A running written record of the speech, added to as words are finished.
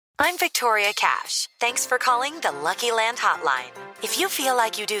I'm Victoria Cash. Thanks for calling the Lucky Land Hotline. If you feel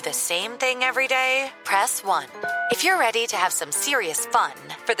like you do the same thing every day, press 1. If you're ready to have some serious fun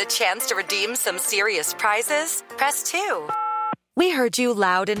for the chance to redeem some serious prizes, press 2. We heard you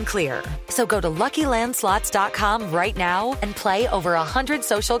loud and clear. So go to LuckyLandSlots.com right now and play over 100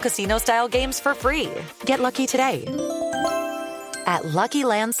 social casino-style games for free. Get lucky today at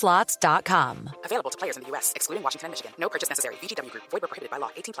LuckyLandSlots.com. Available to players in the U.S., excluding Washington and Michigan. No purchase necessary. VGW Group. Void where prohibited by law.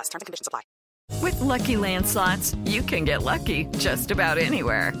 18+. Terms and conditions apply. With Lucky Land Slots, you can get lucky just about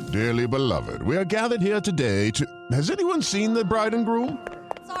anywhere. Dearly beloved, we are gathered here today to... Has anyone seen the bride and groom?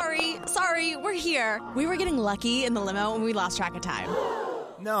 Sorry, we're here. We were getting lucky in the limo and we lost track of time.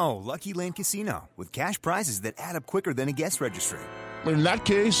 No, Lucky Land Casino, with cash prizes that add up quicker than a guest registry. In that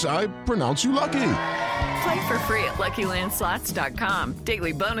case, I pronounce you lucky. Play for free at LuckyLandSlots.com.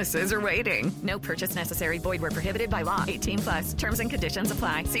 Daily bonuses are waiting. No purchase necessary. Void where prohibited by law. 18+. Terms and conditions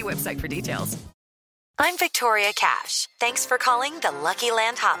apply. See website for details. I'm Victoria Cash. Thanks for calling the Lucky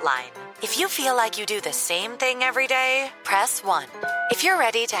Land Hotline. If you feel like you do the same thing every day, press 1. If you're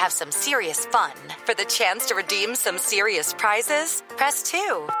ready to have some serious fun for the chance to redeem some serious prizes, press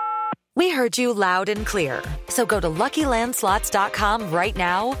 2. We heard you loud and clear. So go to LuckyLandSlots.com right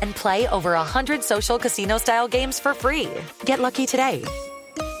now and play over 100 social casino-style games for free. Get lucky today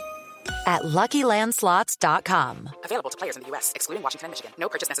at LuckyLandSlots.com. Available to players in the U.S., excluding Washington and Michigan. No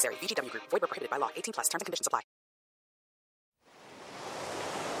purchase necessary. VGW Group. Void where prohibited by law. 18+. Terms and conditions apply.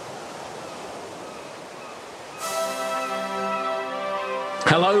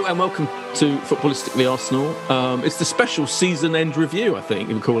 Hello and welcome to Footballistically Arsenal. It's the special season end review, I think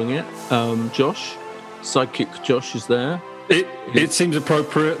you're calling it. Josh, sidekick Josh is there. It seems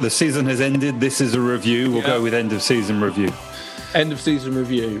appropriate. The season has ended. This is a review. We'll go with end of season review. End of season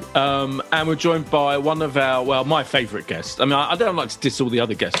review. And we're joined by one of my favourite guests. I mean, I don't like to diss all the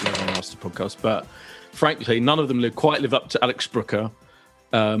other guests on the Master podcast, but frankly, none of them quite live up to Alex Brooker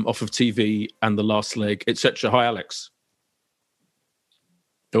off of TV and The Last Leg, etc. Hi, Alex.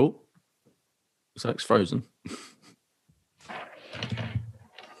 Oh, is Alex frozen?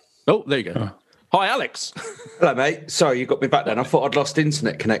 Oh, there you go. Oh. Hi, Alex. Hello, mate. Sorry, you got me back then. I thought I'd lost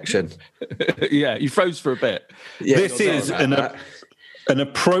internet connection. Yeah, you froze for a bit. Yeah, this is an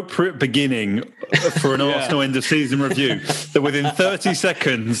appropriate beginning for an Arsenal end of season review. That within 30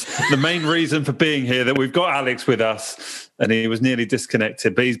 seconds, the main reason for being here, that we've got Alex with us, and he was nearly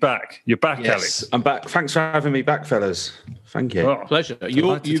disconnected, but he's back. You're back, yes, Alex. I'm back. Thanks for having me back, fellas. Thank you. Oh, pleasure.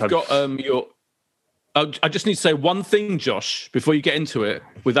 You've got your. I just need to say one thing, Josh, before you get into it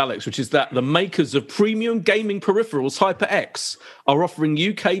with Alex, which is that the makers of premium gaming peripherals, HyperX, are offering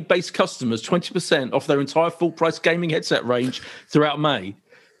UK-based customers 20% off their entire full-price gaming headset range throughout May.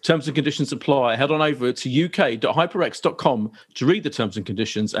 Terms and conditions apply. Head on over to uk.hyperx.com to read the terms and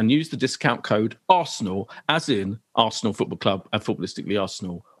conditions and use the discount code ARSENAL, as in Arsenal Football Club and Footballistically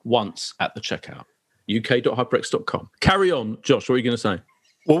Arsenal, once at the checkout. uk.hyperx.com. Carry on, Josh. What are you going to say?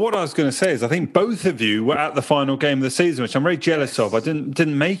 Well, what I was going to say is I think both of you were at the final game of the season, which I'm very jealous of. I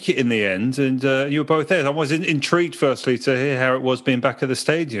didn't make it in the end, and you were both there. I was intrigued, firstly, to hear how it was being back at the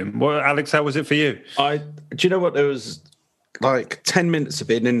stadium. Well, Alex, how was it for you? Do you know what? There was like 10 minutes of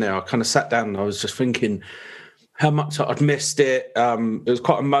being in there. I kind of sat down and I was just thinking how much I'd missed it. It was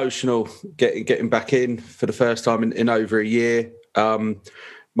quite emotional getting back in for the first time in over a year.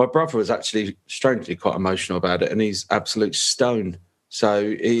 My brother was actually strangely quite emotional about it, and he's absolute stone. So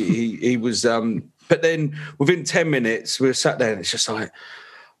he was, but then within 10 minutes, we were sat there and it's just like,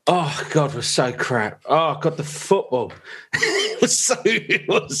 oh God, we're so crap. Oh God, the football. It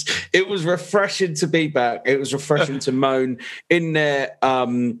was refreshing to be back. It was refreshing to moan in there.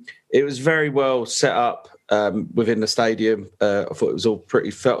 It was very well set up within the stadium. I thought it was all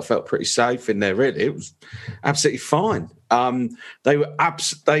felt pretty safe in there. Really, it was absolutely fine.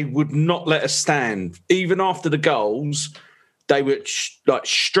 They would not let us stand even after the goals. They were like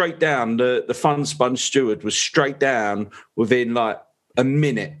straight down. The fun sponge steward was straight down within like a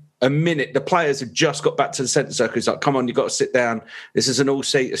minute. The players had just got back to the centre circle. He's like, come on, you've got to sit down. This is an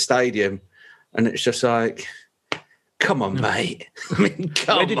all-seater stadium. And it's just like, come on, mate. I mean,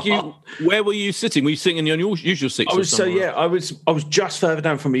 where were you sitting? Were you sitting in your usual seats? I was just further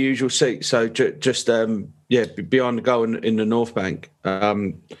down from my usual seat. So just behind the goal in the North Bank.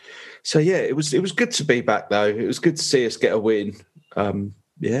 So yeah, it was good to be back though. It was good to see us get a win.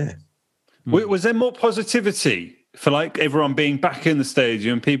 Was there more positivity for like everyone being back in the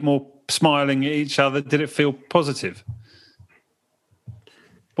stadium, people more smiling at each other? Did it feel positive?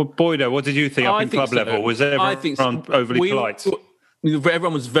 Boydo, what did you think up in club level? Was everyone overly polite?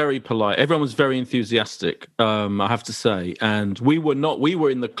 everyone was very polite. Everyone was very enthusiastic, I have to say. And we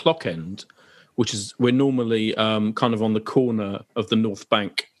were in the clock end, we're normally kind of on the corner of the North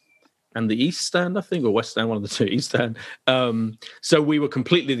Bank and the East Stand, I think, or West Stand, one of the two, East Stand. So we were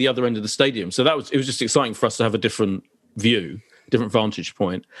completely the other end of the stadium. So it was just exciting for us to have a different view, different vantage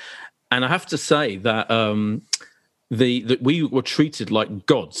point. And I have to say that that we were treated like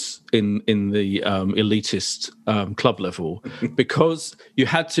gods in the elitist club level, because you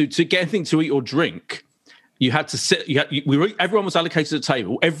had to get anything to eat or drink. You had to sit. Everyone was allocated a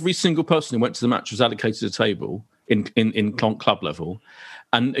table. Every single person who went to the match was allocated a table in club level,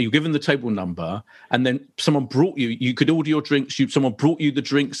 and you're given the table number. And then someone brought you. You could order your drinks. Someone brought you the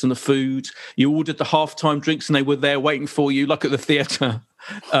drinks and the food. You ordered the halftime drinks, and they were there waiting for you, like at the theatre.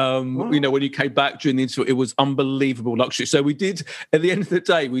 When you came back during the interval, it was unbelievable luxury. So we did, at the end of the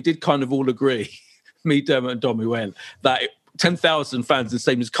day, we did kind of all agree, me, Dermot and Dom, who went, that 10,000 fans in the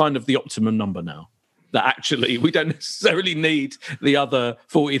stadium is kind of the optimum number now. That actually we don't necessarily need the other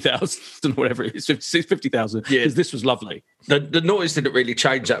 40,000 or whatever it is, 50,000, because this was lovely. The noise didn't really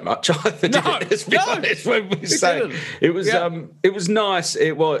change that much either, did it? Let's be honest, when we say it was nice.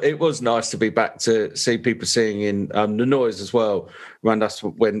 It was nice to be back to see people singing. The noise as well around us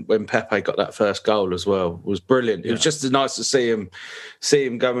when Pepe got that first goal as well was brilliant. It was just as nice to see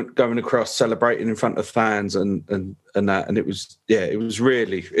him going across, celebrating in front of fans and that. And it was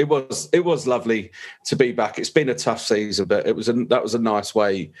lovely to be back. It's been a tough season, but that was a nice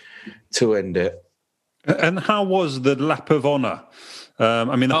way to end it. And how was the lap of honour?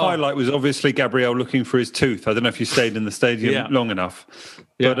 The highlight was obviously Gabriel looking for his tooth. I don't know if you stayed in the stadium long enough.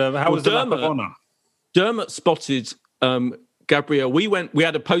 But how was the lap of honour? Dermot spotted Gabriel. We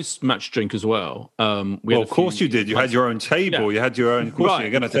had a post-match drink as well. Of course you did. You had your own table. Yeah. You had your own. Of course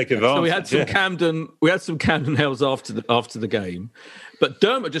you're going to take advantage. So we had some Camden. We had some Camden Hells after the game. But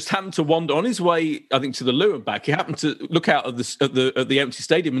Dermot just happened to wander on his way, I think, to the loo and back. He happened to look out at the empty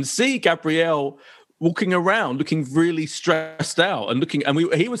stadium and see Gabriel walking around, looking really stressed out, and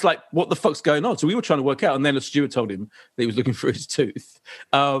he was like, "What the fuck's going on?" So we were trying to work out, and then a steward told him that he was looking for his tooth.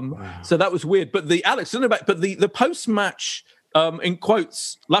 So that was weird. But the post-match, in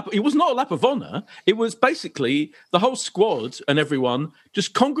quotes, it was not a lap of honour. It was basically the whole squad and everyone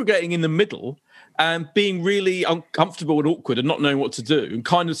just congregating in the middle and being really uncomfortable and awkward and not knowing what to do, and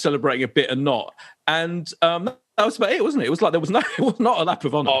kind of celebrating a bit and not. And that was about it, wasn't it? It was like it was not a lap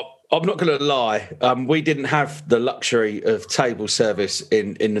of honour. I'm not going to lie. We didn't have the luxury of table service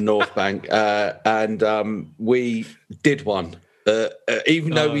in the North Bank, and we did one.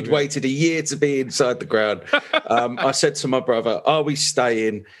 Even though we'd waited a year to be inside the ground, I said to my brother, "Are we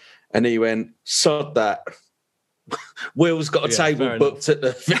staying?" And he went, "Sod that. Will's got a table booked at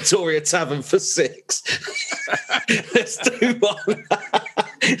the Victoria Tavern for 6. Let's do one."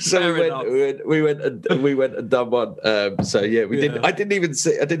 So we went and done one. We didn't. I didn't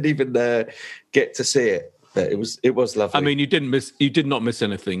even get to see it. But it was lovely. I mean, you did not miss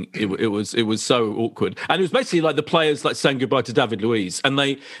anything. It was so awkward, and it was basically like the players saying goodbye to David Luiz, and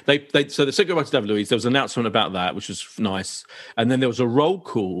they said goodbye to David Luiz. There was an announcement about that, which was nice, and then there was a roll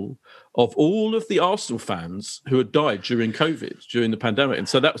call of all of the Arsenal fans who had died during COVID, during the pandemic, and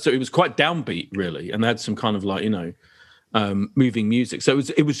so it was quite downbeat, really, and they had some kind of moving music. So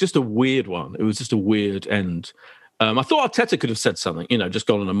it was just a weird one. It was just a weird end. I thought Arteta could have said something, just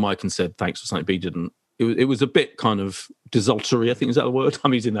gone on a mic and said thanks or something, but he didn't. It was a bit kind of desultory, I think. Is that the word?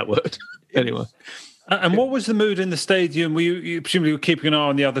 I'm using that word. Anyway. And what was the mood in the stadium? You presumably were keeping an eye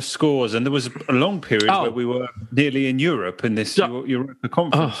on the other scores, and there was a long period where we were nearly in Europe in this Europa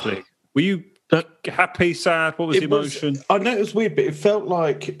Conference League. Were you happy, sad? What was the emotion? I know it was weird, but it felt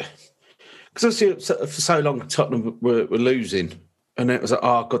like... Because for so long Tottenham were losing, and it was like,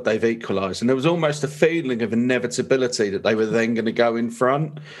 oh, God, they've equalised. And there was almost a feeling of inevitability that they were then going to go in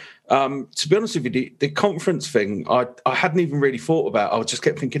front. To be honest with you, the conference thing, I hadn't even really thought about. I just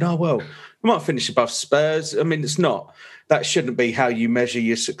kept thinking, oh, well, we might finish above Spurs. I mean, it's not. That shouldn't be how you measure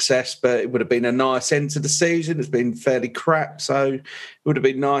your success, but it would have been a nice end to the season. It's been fairly crap, so it would have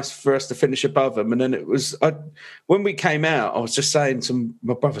been nice for us to finish above them. And then it was, when we came out, I was just saying to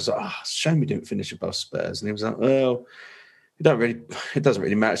my brother, it's like, it's a shame we didn't finish above Spurs. And he was like, well, it doesn't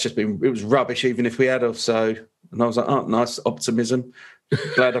really matter. It was rubbish, even if we had of. So, and I was like, oh, nice optimism.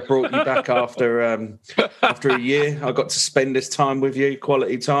 Glad I brought you back after a year. I got to spend this time with you,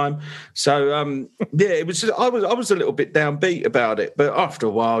 quality time. So yeah, it was. I was a little bit downbeat about it, but after a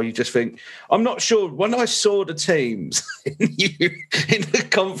while, you just think. I'm not sure. When I saw the teams in the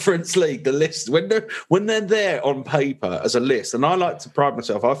Conference League, the list when they're there on paper as a list, and I like to pride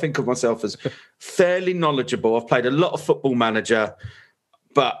myself. I think of myself as fairly knowledgeable. I've played a lot of Football Manager,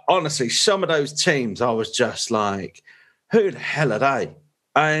 but honestly, some of those teams, I was just like, who the hell are they?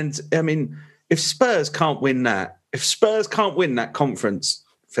 And I mean, if Spurs can't win that conference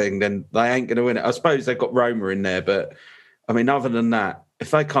thing, then they ain't going to win it. I suppose they've got Roma in there, but I mean, other than that,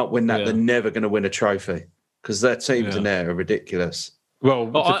 if they can't win that, they're never going to win a trophy because their teams in there are ridiculous. Well,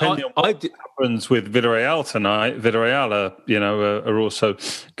 depending on what happens with Villarreal tonight, Villarreal are also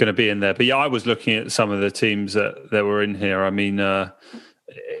going to be in there. But yeah, I was looking at some of the teams that were in here. I mean,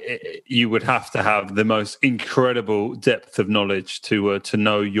 you would have to have the most incredible depth of knowledge to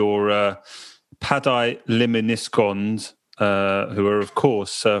know your Padai Limaniskond, who are, of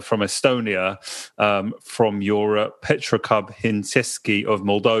course, from Estonia, from your Petrokub Hinseski of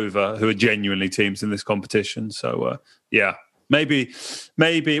Moldova, who are genuinely teams in this competition. So, yeah, maybe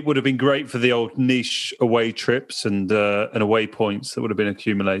it would have been great for the old niche away trips and away points that would have been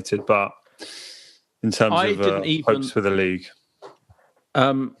accumulated. But in terms of hopes for the league.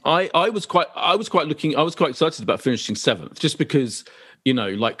 I was quite excited about finishing 7th, just because,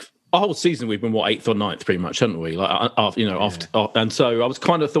 like our whole season we've been 8th or 9th pretty much, haven't we? Like after, and so I was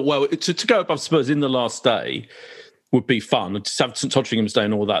kind of thought, well, to go above Spurs in the last day would be fun, and to have St Totteringham's Day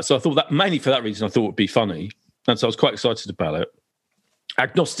and all that. So I thought that mainly for that reason, I thought it would be funny, and so I was quite excited about it.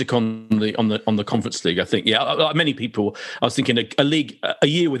 Agnostic on the Conference League, I think. Yeah, like many people, I was thinking a league a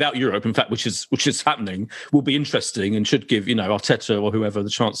year without Europe, in fact, which is happening, will be interesting and should give Arteta or whoever the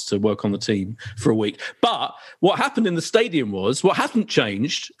chance to work on the team for a week. But what happened in the stadium was what hasn't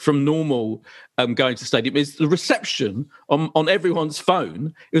changed from normal going to stadium is the reception on everyone's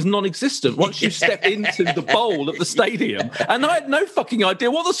phone is non-existent once you step into the bowl of the stadium. And I had no fucking idea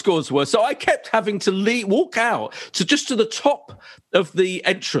what the scores were, so I kept having to walk out to the top of the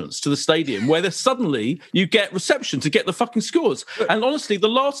entrance to the stadium where suddenly you get reception to get the fucking scores. And honestly, the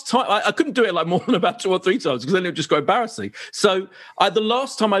last time I couldn't do it like more than about 2 or 3 times because then it would just go embarrassing. So the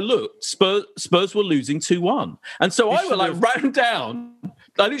last time I looked, Spurs were losing 2-1, and so I ran down.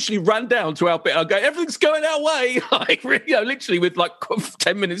 I literally ran down to our bit. I go, everything's going our way, literally with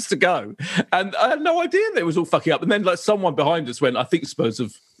 10 minutes to go, and I had no idea that it was all fucking up. And then someone behind us went, "I think Spurs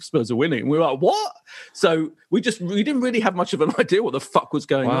are winning." And we were like, "What?" So we didn't really have much of an idea what the fuck was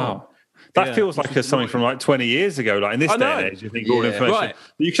going on. That feels like something from 20 years ago. Like in this day and age, you think all information. Right.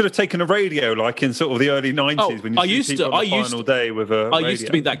 You should have taken a radio, like in sort of the early 90s when you used to on the final day with a. I used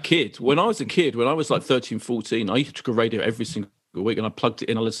to be that kid when I was a kid. When I was 13, 14, I used to go radio every single week, and I plugged it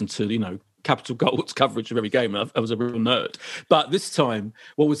in. I listened to Capital Goals coverage of every game. I was a real nerd. But this time,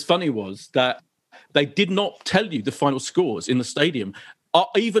 what was funny was that they did not tell you the final scores in the stadium,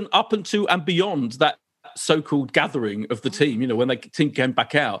 even up until and beyond that so-called gathering of the team. When the team came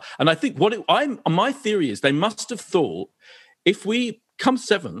back out. And I think my theory is they must have thought if we come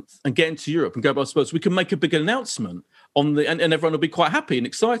 7th and get into Europe and go by Spurs, we can make a big announcement and everyone will be quite happy and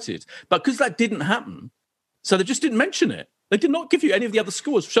excited. But because that didn't happen, so they just didn't mention it. They did not give you any of the other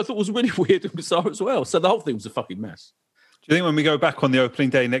scores, which I thought was really weird and bizarre as well. So the whole thing was a fucking mess. Do you think when we go back on the opening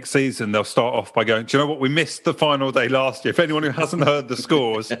day next season, they'll start off by going, do you know what? We missed the final day last year. If anyone who hasn't heard the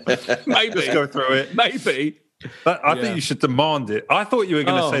scores, maybe just go through it. Maybe. I think you should demand it. I thought you were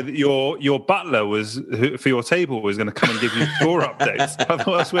going to say that your butler for your table was going to come and give you score updates. I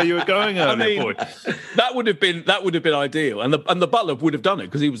thought that's where you were going earlier, boy. That would have been ideal, and the butler would have done it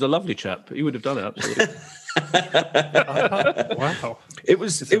because he was a lovely chap. He would have done it absolutely. Wow. It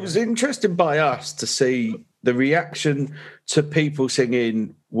was interesting by us to see the reaction to people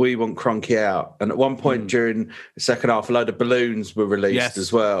singing "We Want Kroenke Out," and at one point during the second half, a load of balloons were released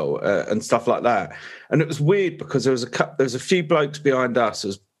as well, and stuff like that. And it was weird because there was a few blokes behind us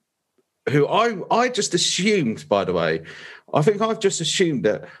who I just assumed. By the way, I think I've just assumed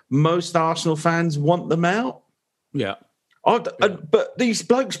that most Arsenal fans want them out. Yeah, but these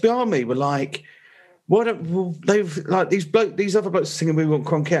blokes behind me were like, why don't they've these other blokes singing "We Want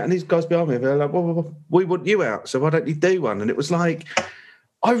Kroenke Out," and these guys behind me they're like, well, we want you out, so why don't you do one? And it was like,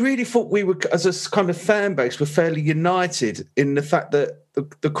 I really thought we were, as a kind of fan base, were fairly united in the fact that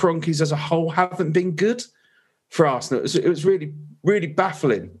the Kroenkes as a whole haven't been good for Arsenal. It was really, really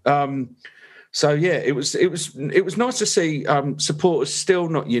baffling. So yeah, it was nice to see supporters still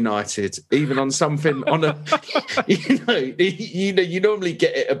not united, even on something on a you normally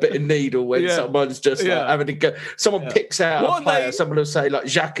get it a bit of needle when someone's just like having to go. Someone picks out a player, someone will say like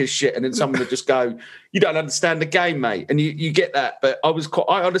Xhaka shit, and then someone will just go, "You don't understand the game, mate," and you get that. But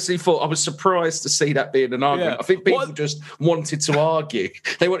I honestly thought I was surprised to see that being an argument. I think people just wanted to argue.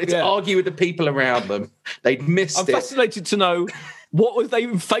 They wanted to argue with the people around them. They'd missed it. I'm fascinated to know. What were they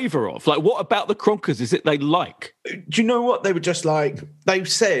in favour of? Like, what about the Kroenkes is it they like? Do you know what? They were just like, they've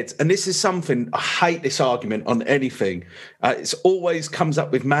said, and this is something, I hate this argument on anything. It always comes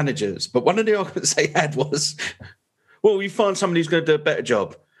up with managers. But one of the arguments they had was, well, you find somebody who's going to do a better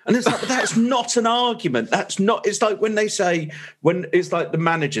job. And it's like, that's not an argument. That's not, it's like when they say, when it's like the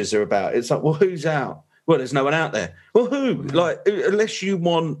managers are about, it's like, well, who's out? Well, there's no one out there. Well, who? Like, unless you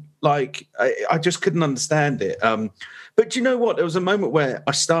want, like, I just couldn't understand it. But do you know what? There was a moment where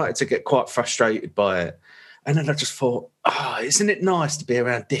I started to get quite frustrated by it. And then I just thought, isn't it nice to be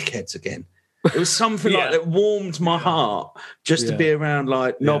around dickheads again? It was something like that warmed my heart just to be around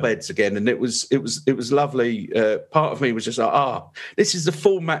like knobheads again. And it was lovely. Part of me was just like, this is the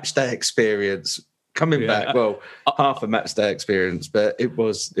full match day experience. Coming back, half a match day experience, but it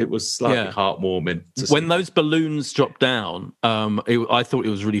was slightly heartwarming. When those balloons dropped down, I thought it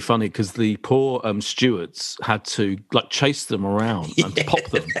was really funny because the poor stewards had to like chase them around and pop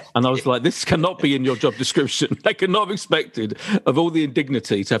them, and I was like, "This cannot be in your job description. They could not have expected of all the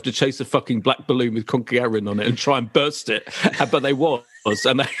indignity to have to chase a fucking black balloon with Conky Aaron on it and try and burst it." But they were.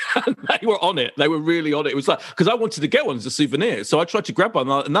 And they were on it. They were really on it. It was like, because I wanted to get one as a souvenir, so I tried to grab one.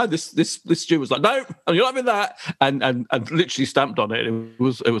 And no, this steward was like, "No, you're not having that," and literally stamped on it. It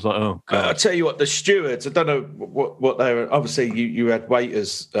was like, oh God. I tell you what, the stewards. I don't know what they were. Obviously, you had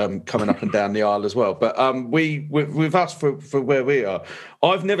waiters coming up and down the aisle as well. But with us for where we are,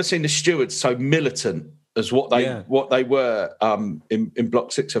 I've never seen the stewards so militant as what they were in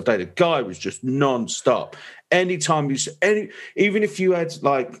Block 6 of day. The guy was just non-stop. Anytime even if you had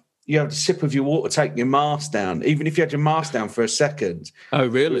like you had a sip of your water, taking your mask down, even if you had your mask down for a second. Oh,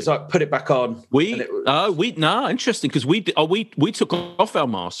 really? It was like put it back on. Interesting, because we took off our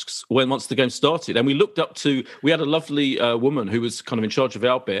masks once the game started, and we looked up to. We had a lovely woman who was kind of in charge of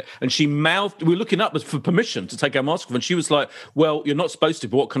our bit, and she mouthed. We were looking up for permission to take our mask off, and she was like, "Well, you're not supposed to,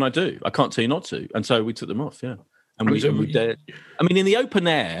 but what can I do? I can't tell you not to." And so we took them off. Yeah. And we did. I mean, in the open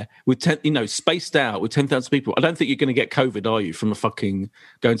air, with spaced out with 10,000 people, I don't think you're going to get COVID, are you? From a fucking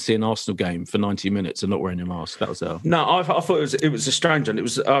going to see an Arsenal game for 90 minutes and not wearing your mask. That was our. No, I thought it was a strange one. It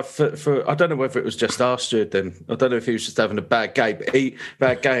was for I don't know whether it was just our steward then. I don't know if he was just having a bad game,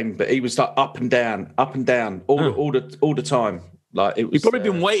 but he was like up and down all the time. Like it was, you've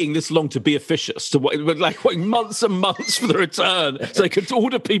probably been waiting this long to be officious, to waiting months and months for the return, so they could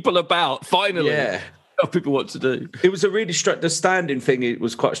order people about. Finally, people what to do. It was a really the standing thing. It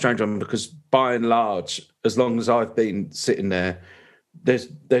was quite a strange one because by and large, as long as I've been sitting there,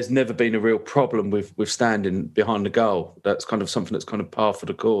 there's never been a real problem with standing behind the goal. That's kind of something that's kind of par for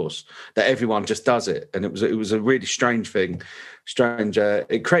the course. That everyone just does it, and it was a really strange thing.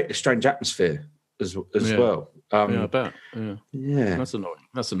 It created a strange atmosphere as well. I bet. Yeah, that's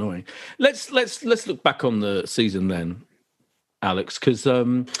annoying. Let's look back on the season then, Alex, because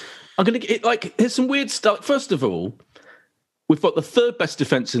I'm going to get here's some weird stuff. First of all, we've got the third best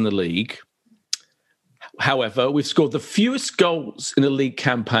defence in the league. However, we've scored the fewest goals in a league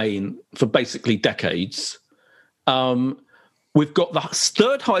campaign for basically decades. We've got the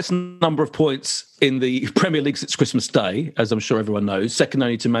third highest number of points in the Premier League since Christmas Day, as I'm sure everyone knows, second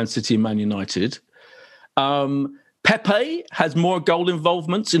only to Man City and Man United. Pepe has more goal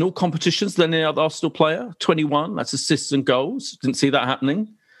involvements in all competitions than any other Arsenal player, 21. That's assists and goals. Didn't see that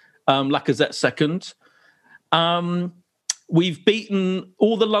happening. Lacazette second. We've beaten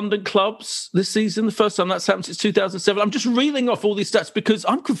all the London clubs this season, the first time that's happened since 2007. I'm just reeling off all these stats because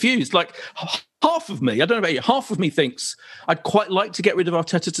I'm confused. Like half of me, I don't know about you, half of me thinks I'd quite like to get rid of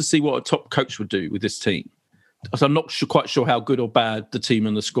Arteta to see what a top coach would do with this team. So I'm not quite sure how good or bad the team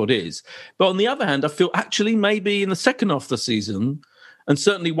and the squad is. But on the other hand, I feel actually maybe in the second half of the season, and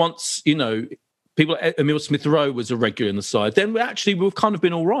certainly once, Emile Smith-Rowe was a regular in the side, then we've kind of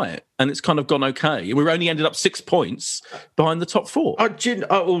been all right, and it's kind of gone okay. And we've only ended up 6 points behind the top four.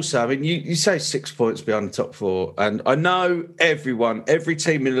 You say 6 points behind the top four, and I know every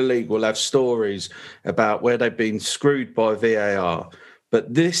team in the league will have stories about where they've been screwed by VAR.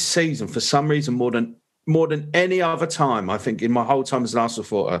 But this season, for some reason, more than any other time, I think in my whole time as an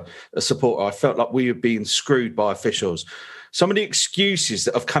Arsenal supporter, I felt like we were being screwed by officials. Some of the excuses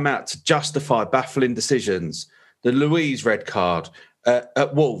that have come out to justify baffling decisions, the Luiz red card,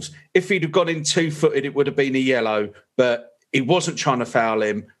 at Wolves. If he'd have gone in 2-footed, it would have been a yellow, but he wasn't trying to foul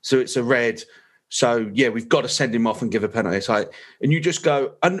him, so it's a red. So, yeah, we've got to send him off and give a penalty. It's like, and you just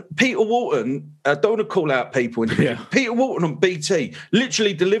go, and Peter Walton, I don't want to call out people, Peter Walton on BT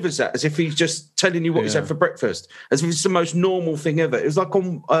literally delivers that as if he's just telling you what he's had for breakfast, as if it's the most normal thing ever. It was like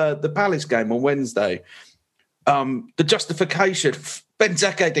on the Palace game on Wednesday. The justification,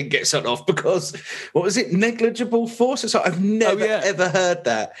 Benteke didn't get sent off because, what was it, negligible force? It's like, I've never, ever heard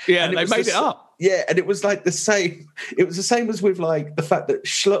that. Yeah, and they made it up. Yeah, and it was like the same. It was the same as with like the fact that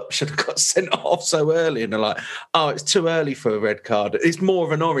Schlupp should have got sent off so early, and they're like, "Oh, it's too early for a red card. It's more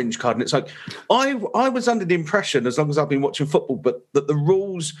of an orange card." And it's like, I was under the impression, as long as I've been watching football, but that the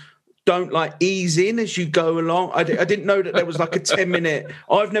rules don't like ease in as you go along. I didn't know that there was like a 10-minute.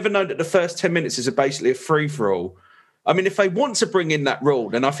 I've never known that the first 10 minutes is basically a free for all. I mean, if they want to bring in that rule,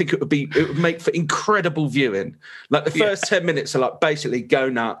 then I think it would make for incredible viewing. Like the first 10 minutes are like basically go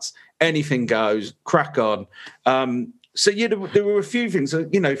nuts, anything goes, crack on. So yeah, there were a few things,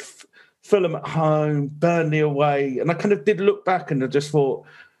 you know, Fulham at home, Burnley away, and I kind of did look back and I just thought,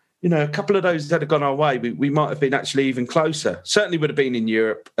 you know, a couple of those that had gone our way, we might have been actually even closer. Certainly would have been in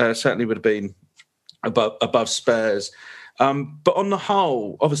Europe. Certainly would have been above Spurs. But on the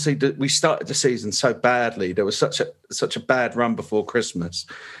whole, obviously, we started the season so badly. There was such a bad run before Christmas,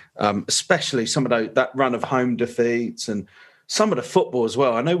 especially some of that run of home defeats and some of the football as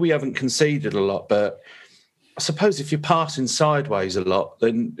well. I know we haven't conceded a lot, but I suppose if you're passing sideways a lot,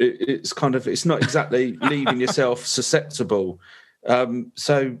 then it's not exactly leaving yourself susceptible.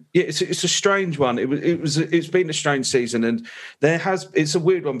 So yeah, it's a strange one. It's been a strange season, and it's a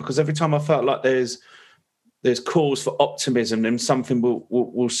weird one because every time I felt like there's cause for optimism, and something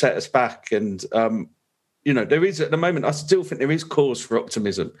will set us back. And you know, there is at the moment. I still think there is cause for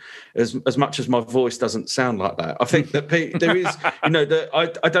optimism, as much as my voice doesn't sound like that. I think that there is. You know,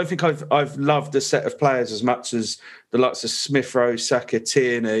 I don't think I've loved the set of players as much as the likes of Smith Rowe, Saka,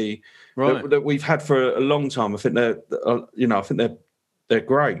 Tierney. Right. That we've had for a long time. I think they're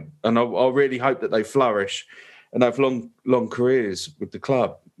great, and I really hope that they flourish and have long careers with the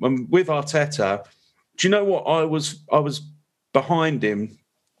club. With Arteta, do you know what? I was behind him.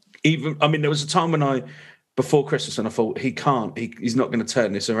 There was a time before Christmas, and I thought he's not going to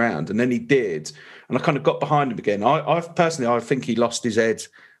turn this around, and then he did, and I kind of got behind him again. I think he lost his head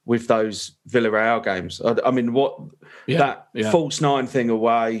with those Villarreal games. That false nine thing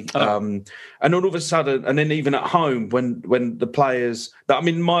away, and all of a sudden, and then even at home when the players,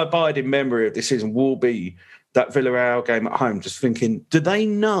 my abiding memory of this season will be that Villarreal game at home, just thinking, do they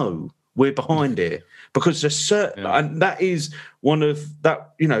know we're behind it? Because there's certain, and that is one of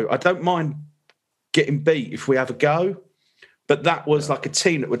that. You know, I don't mind getting beat if we have a go, but that was like a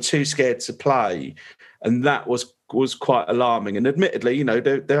team that were too scared to play, and that was quite alarming. And admittedly, you know,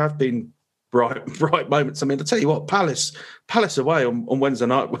 there have been bright moments. I mean, I'll tell you what, Palace away on Wednesday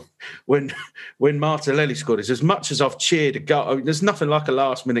night when Martinelli scored is, as much as I've cheered a goal, there's nothing like a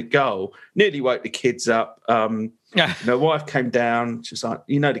last minute goal. Nearly woke the kids up. My wife came down. She's like,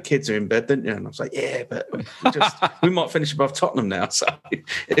 you know, the kids are in bed, didn't you? And I was like, yeah, but we might finish above Tottenham now. So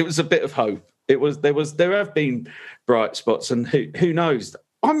it was a bit of hope. There have been bright spots, and who knows?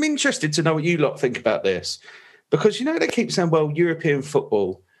 I'm interested to know what you lot think about this, because, you know, they keep saying, well, European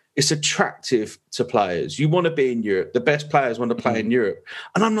football, it's attractive to players. You want to be in Europe. The best players want to play in Europe.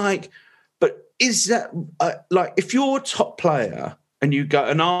 And I'm like, but is that if you're a top player and you go,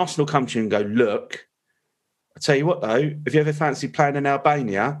 an Arsenal come to you and go, look, I'll tell you what though, have you ever fancied playing in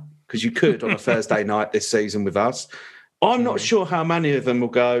Albania? Because you could on a Thursday night this season with us. I'm not sure how many of them will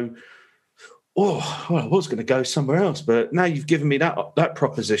go, oh, well, I was going to go somewhere else, but now you've given me that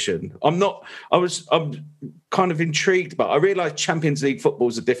proposition. I'm kind of intrigued, but I realise Champions League football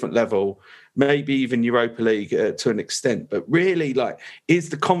is a different level, maybe even Europa League to an extent. But really, is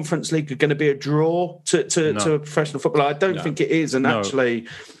the Conference League going to be a draw to a professional football? I don't think it is. And actually,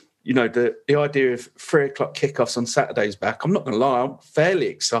 you know, the idea of 3:00 kickoffs on Saturdays back, I'm not going to lie, I'm fairly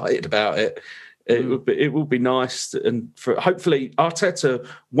excited about it. It will be nice, and hopefully Arteta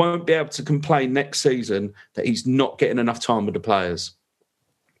won't be able to complain next season that he's not getting enough time with the players.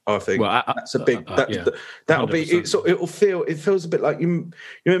 I think that's a big. That'll be. It feels a bit like you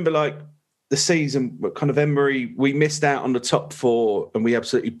remember, like the season kind of Emery. We missed out on the top four and we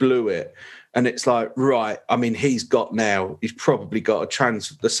absolutely blew it. And it's like, right, I mean, he's probably got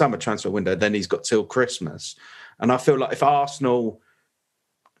the summer transfer window. Then he's got till Christmas, and I feel like if Arsenal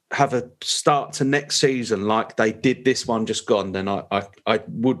have a start to next season like they did this one just gone, then I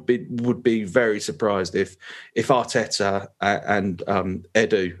would be very surprised if Arteta and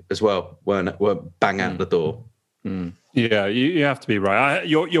Edu as well weren't bang out the door. Yeah, you have to be right.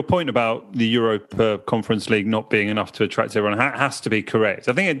 Your point about the Europa Conference League not being enough to attract everyone has to be correct.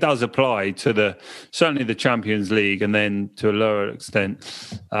 I think it does apply to certainly the Champions League, and then to a lower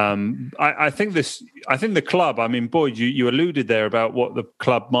extent. I think the club. I mean, Boyd, you alluded there about what the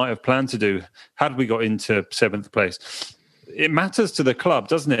club might have planned to do had we got into 7th place. It matters to the club,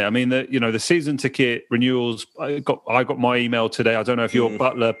 doesn't it? I mean, the season ticket renewals. I got my email today. I don't know if your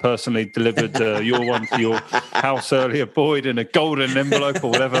butler personally delivered your one to your house earlier, Boyd, in a golden envelope or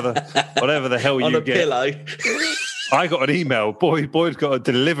whatever the hell you get. On a pillow. I got an email. Boyd's got a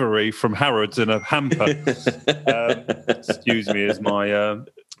delivery from Harrods in a hamper. Excuse me, as my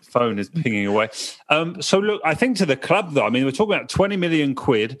phone is pinging away. So look, I think to the club though. I mean, we're talking about 20 million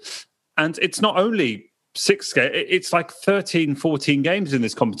quid, and it's not only 6 games, it's like 13, 14 games in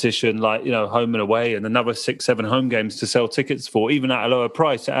this competition, like, home and away, and another 6, 7 home games to sell tickets for, even at a lower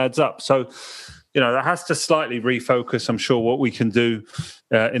price. It adds up. So, that has to slightly refocus, I'm sure, what we can do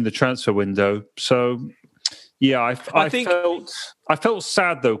in the transfer window. So, yeah, I felt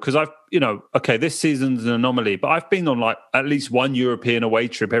sad though, because okay, this season's an anomaly, but I've been on like at least one European away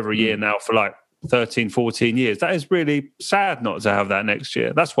trip every year now for like 13, 14 years. That is really sad not to have that next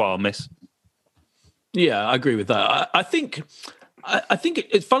year. That's what I'll miss. Yeah, I agree with that. I think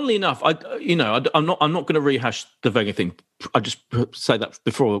it's funnily enough. I'm not going to rehash the Wenger thing. I just say that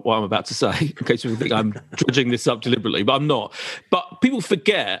before what I'm about to say, in case you think I'm dredging this up deliberately, but I'm not. But people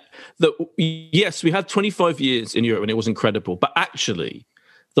forget that yes, we had 25 years in Europe and it was incredible, but actually,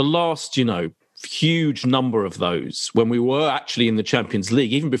 the last huge number of those, when we were actually in the Champions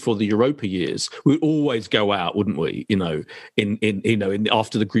League, even before the Europa years, we'd always go out, wouldn't we? In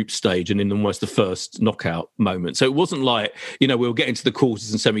after the group stage and in almost the first knockout moment. So it wasn't like we were getting to the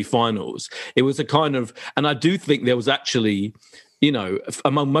quarters and semi-finals. It was a kind of, and I do think there was actually,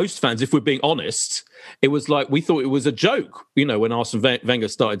 among most fans, if we're being honest, it was like we thought it was a joke. When Arsene Wenger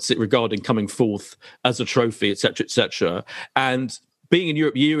started regarding coming fourth as a trophy, etc., and being in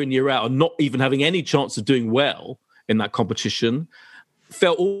Europe year in, year out and not even having any chance of doing well in that competition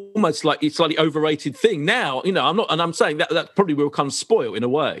felt almost like it's slightly overrated thing. Now, I'm saying that probably will come spoiled in a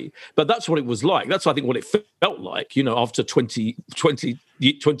way, but that's what it was like. That's, I think, what it felt like, after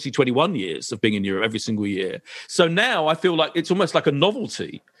 21 years of being in Europe every single year. So now I feel like it's almost like a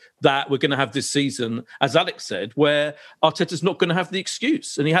novelty that we're going to have this season, as Alex said, where Arteta's not going to have the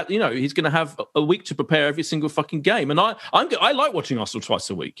excuse, and he's going to have a week to prepare every single fucking game. And I like watching Arsenal twice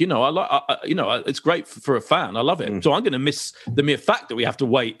a week. It's great for a fan. I love it. So I'm going to miss the mere fact that we have to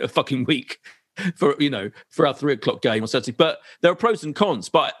wait a fucking week for our 3:00 game on Saturday. But there are pros and cons.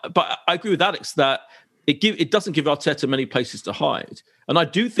 But I agree with Alex that it doesn't give Arteta many places to hide. And I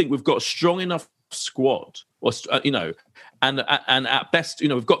do think we've got a strong enough squad, and at best,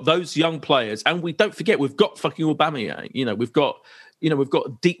 we've got those young players, and we don't forget we've got fucking Aubameyang. We've got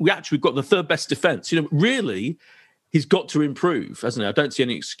the third best defence. Really, he's got to improve, hasn't he? I don't see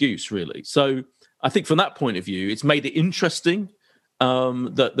any excuse really. So I think from that point of view, it's made it interesting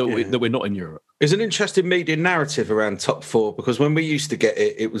that we're not in Europe. There's an interesting media narrative around top 4, because when we used to get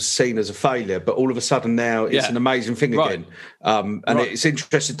it, it was seen as a failure, but all of a sudden now it's an amazing thing again. It's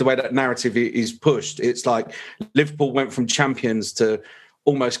interesting the way that narrative is pushed. It's like Liverpool went from champions to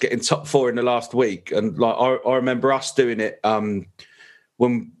almost getting top 4 in the last week. And like I remember us doing it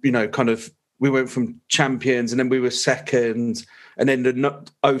when, we went from champions and then we were second. And then the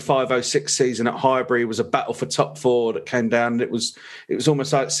 05-06 season at Highbury was a battle for top 4 that came down. And it was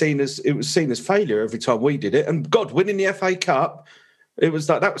almost like seen as failure every time we did it. And God, winning the FA Cup, it was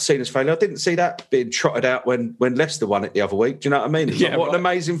like that was seen as failure. I didn't see that being trotted out when Leicester won it the other week. Do you know what I mean? An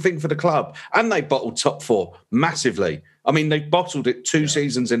amazing thing for the club. And they bottled top 4 massively. I mean, they've bottled it 2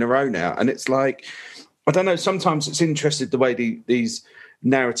 seasons in a row now. And it's like, I don't know, sometimes it's interesting the way these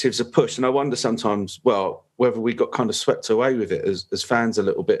narratives are pushed, and I wonder sometimes, whether we got kind of swept away with it as fans a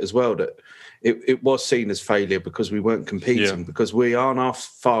little bit as well, that it was seen as failure because we weren't competing, because we aren't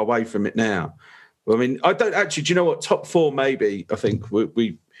far away from it now. I mean, I don't actually, do you know what, top 4 maybe, I think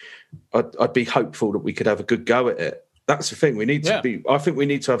I'd be hopeful that we could have a good go at it. That's the thing. We need to be. I think we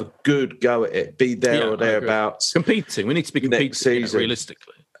need to have a good go at it, be there or thereabouts. Competing. We need to be competing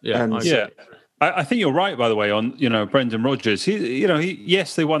realistically. I think you're right, by the way, on Brendan Rodgers.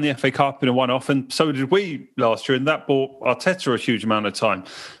 Yes, they won the FA Cup in a one-off, and so did we last year, and that bought Arteta a huge amount of time.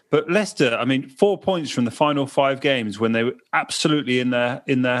 But Leicester, I mean, 4 points from the final 5 games when they were absolutely in their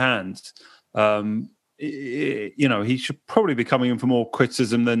hands. He should probably be coming in for more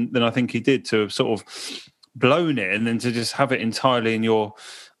criticism than I think he did, to have sort of blown it and then to just have it entirely in your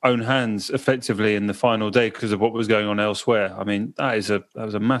own hands effectively in the final day because of what was going on elsewhere. I mean, that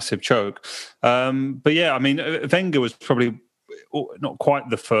was a massive choke. But yeah, I mean, Wenger was probably not quite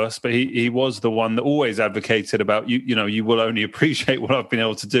the first, but he was the one that always advocated about you will only appreciate what I've been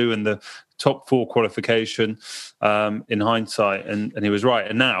able to do in the top 4 qualification in hindsight, and he was right.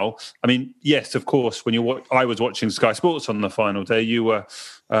 And now, I mean, yes, of course, when I was watching Sky Sports on the final day, you were,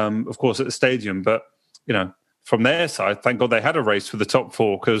 of course, at the stadium, but from their side, thank God they had a race for the top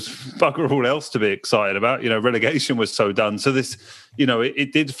 4 because bugger all else to be excited about. Relegation was so done. So this,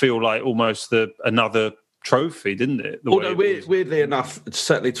 it did feel like almost another trophy, didn't it? Although weirdly enough,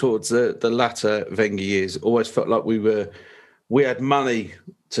 certainly towards the latter Wenger years, always felt like we had money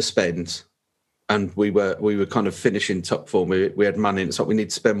to spend, and we were kind of finishing top 4. We had money, and it's like we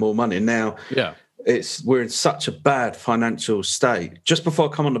need to spend more money. And now, we're in such a bad financial state. Just before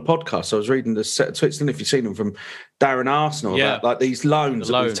I come on the podcast, I was reading the set of tweets, and if you've seen them from Darren Arsenal about like these loans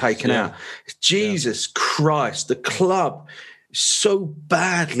that we've taken out. Jesus Christ, the club is so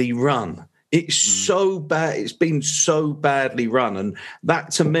badly run. It's so bad. It's been so badly run, and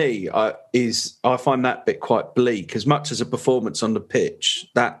that to me I find that bit quite bleak. As much as a performance on the pitch,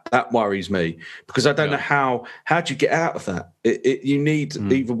 that worries me because I don't know how do you get out of that. You need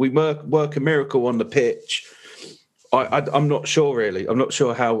either we work a miracle on the pitch. I'm not sure really. I'm not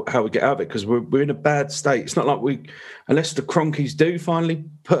sure how we get out of it because we're in a bad state. It's not like unless the Cronkies do finally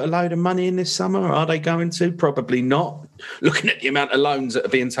put a load of money in this summer. Are they going to? Probably not. Looking at the amount of loans that are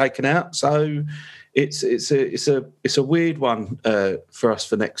being taken out, so it's a weird one for us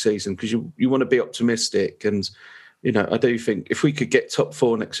for next season because you want to be optimistic, and I do think if we could get top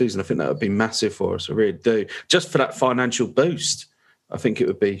 4 next season, I think that would be massive for us. I really do. Just for that financial boost, I think it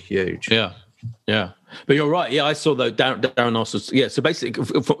would be huge. Yeah. But you're right. Yeah, I saw though Darren Arsenal. Yeah, so basically,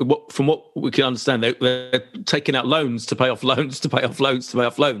 from what we can understand, they're taking out loans to pay off loans to pay off loans to pay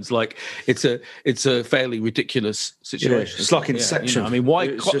off loans. Like it's a fairly ridiculous situation. Yeah, it's like Inception. I mean,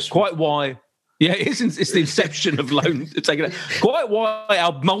 why? Quite why? Yeah, it's the inception of loan taking out. Quite why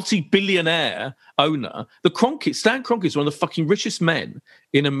our multi-billionaire owner, Stan Kroenke, is one of the fucking richest men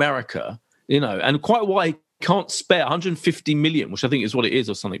in America. And quite why. Can't spare 150 million, which I think is what it is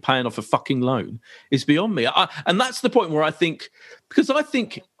or something, paying off a fucking loan is beyond me. And that's the point where I think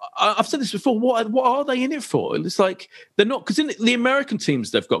I've said this before, what are they in it for? It's like they're not, because in the American teams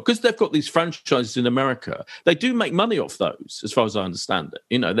they've got these franchises in America, they do make money off those, as far as I understand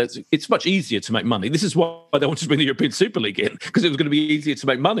it. It's much easier to make money. This is why they wanted to bring the European Super League in, because it was going to be easier to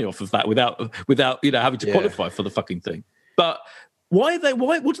make money off of that without having to qualify for the fucking thing. But what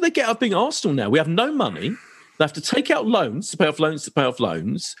do they get out of being Arsenal now? We have no money. They have to take out loans to pay off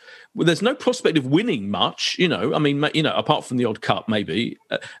loans Well, there's no prospect of winning much, apart from the odd cup, maybe.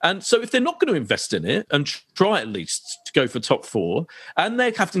 And so if they're not going to invest in it and try at least to go for top 4, and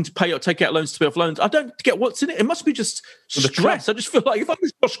they're having to take out loans to pay off loans, I don't get what's in it. It must be just stress. I just feel like if I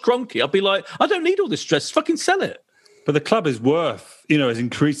was Josh Kroenke, I'd be like, I don't need all this stress. Fucking sell it. But the club is worth, is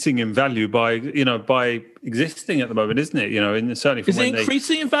increasing in value by existing at the moment, isn't it? Certainly. Is it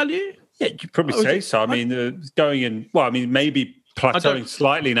increasing in value? Yeah, you'd probably say so. I mean, going in. Well, I mean, maybe plateauing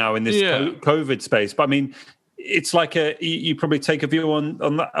slightly now in this COVID space. But I mean, it's like you probably take a view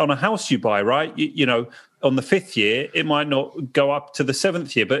on a house you buy, right? On the 5th year, it might not go up to the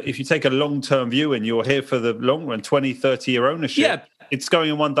 7th year. But if you take a long-term view and you're here for the long run, 20, 30-year ownership, it's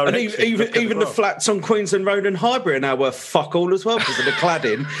going in one direction. And even the flats on Queensland Road and Highbury are now worth fuck all as well because of the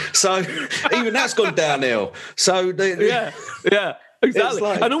cladding. So even that's gone downhill. So exactly.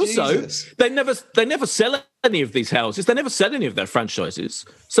 Like, and also, Jesus. they never sell any of these houses. They never sell any of their franchises.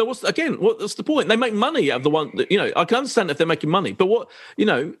 So what's the point? They make money out of the one that, I can understand if they're making money, but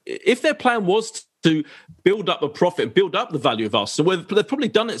if their plan was to build up a profit, build up the value of Arsenal, well, they've probably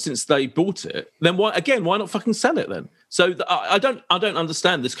done it since they bought it, then why not fucking sell it then? So I don't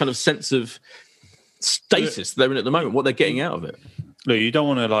understand this kind of sense of status they're in at the moment, what they're getting out of it. Look, you don't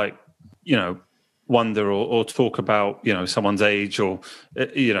want to wonder or talk about someone's age or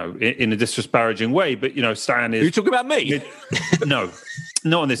in a disparaging way, but Stan is. Are you talking about me? No,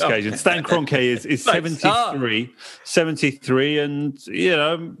 not on this occasion. Stan Kroenke is 73, and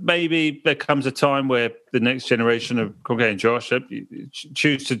maybe there comes a time where the next generation of Kroenke and Josh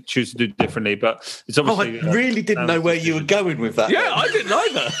choose to do differently. But it's obviously. I really didn't know where you were going with that. Yeah, I didn't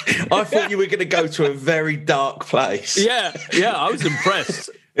either. I thought you were going to go to a very dark place. Yeah, I was impressed.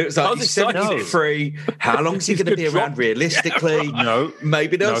 It was like, he's 73. How long is he going to be around realistically? No.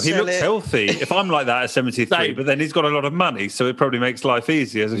 Maybe they'll he sell looks it. healthy. If I'm like that at 73, but then he's got a lot of money, so it probably makes life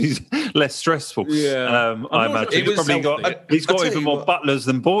easier. So he's less stressful. Yeah. I imagine. He's got even more butlers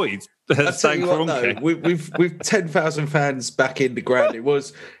than Boyd. I'll tell you what, though, we've 10,000 fans back in the ground. It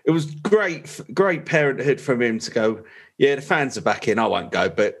was great parenthood from him to go, yeah, the fans are back in. I won't go,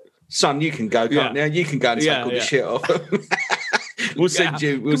 but son, you can go, can't you? You can go and take all the shit off. We'll send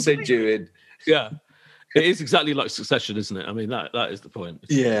you in. Yeah. It is exactly like Succession, isn't it? I mean, that is the point.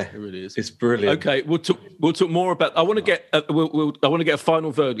 It really is. It's brilliant. Okay, we'll talk more about. I want to get. I want to get a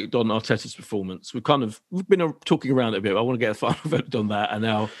final verdict on Arteta's performance. We've been talking around it a bit. I want to get a final verdict on that and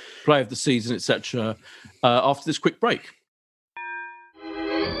our play of the season, etc. After this quick break.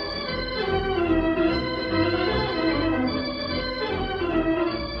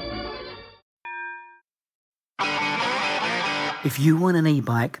 If you want an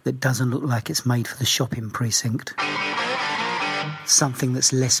e-bike that doesn't look like it's made for the shopping precinct, something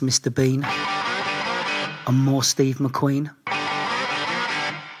that's less Mr. Bean and more Steve McQueen,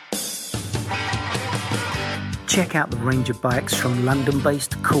 check out the range of bikes from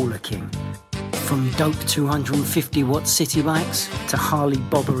London-based Cooler King. From dope 250-watt city bikes to Harley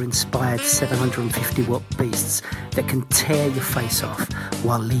Bobber-inspired 750-watt beasts that can tear your face off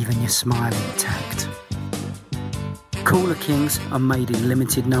while leaving your smile intact. Cooler Kings are made in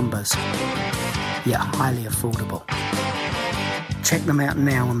limited numbers, yet highly affordable. Check them out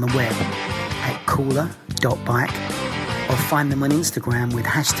now on the web at cooler.bike or find them on Instagram with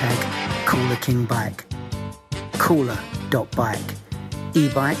hashtag CoolerKingBike. Cooler.bike.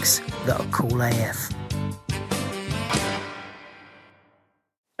 E-bikes that are cool AF.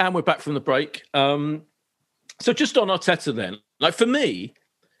 And we're back from the break. So just on Arteta then, like for me,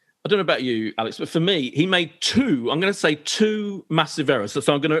 I don't know about you, Alex, but for me, he made two massive errors. So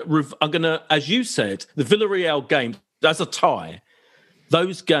I'm going to, as you said, the Villarreal game, as a tie,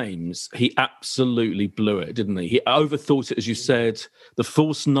 those games, he absolutely blew it, didn't he? He overthought it, as you said, the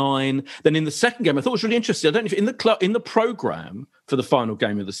false nine. Then in the second game, I thought it was really interesting. I don't know if in the programme for the final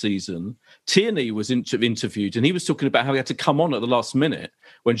game of the season, Tierney was interviewed and he was talking about how he had to come on at the last minute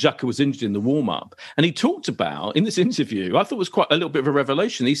when Xhaka was injured in the warm-up. And he talked about, in this interview, I thought it was quite a little bit of a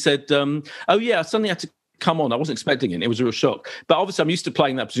revelation. He said, I suddenly had to come on. I wasn't expecting it. It was a real shock. But obviously I'm used to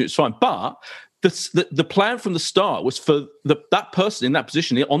playing that position. It's fine. But the plan from the start was for that person in that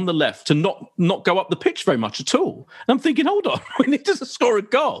position on the left to not go up the pitch very much at all. And I'm thinking, hold on, we need to score a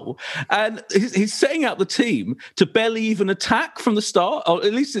goal. And he's setting out the team to barely even attack from the start, or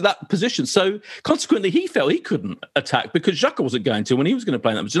at least in that position. So consequently, he felt he couldn't attack because Xhaka wasn't going to when he was going to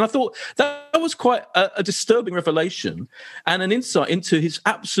play in that position. I thought that was quite a disturbing revelation and an insight into his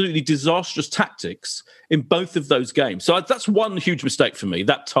absolutely disastrous tactics in both of those games. So that's one huge mistake for me,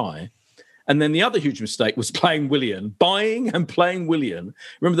 that tie. And then the other huge mistake was buying and playing Willian.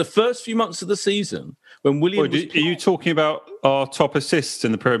 Remember the first few months of the season when Willian... Are you talking about our top assists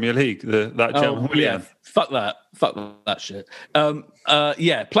in the Premier League? That gentleman, Willian? Yeah, fuck that shit.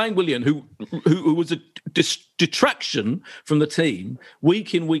 Playing Willian, who was a detraction from the team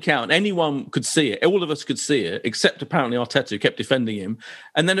week in, week out. And anyone could see it. All of us could see it, except apparently Arteta, who kept defending him.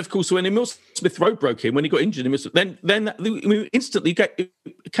 And then, of course, when Emil Smith-Rowe broke him, when he got injured, then instantly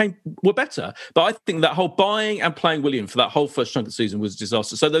were better. But I think that whole buying and playing Willian for that whole first chunk of the season was a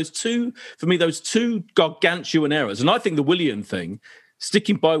disaster. So those two gargantuan errors. And I think the Willian thing,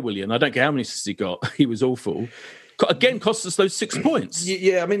 sticking by Willian, I don't care how many assists he got, he was awful. Again, cost us those 6 points.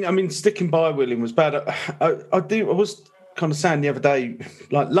 Yeah, I mean, sticking by William was bad. I was kind of saying the other day,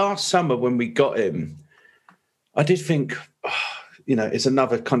 like last summer when we got him, I did think, it's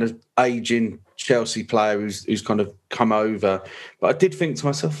another kind of aging Chelsea player who's kind of come over. But I did think to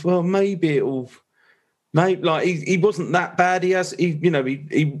myself, well, maybe he wasn't that bad. He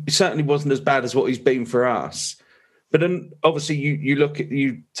certainly wasn't as bad as what he's been for us. But then obviously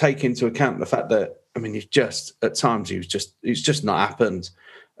you take into account the fact that, I mean, it's just not happened.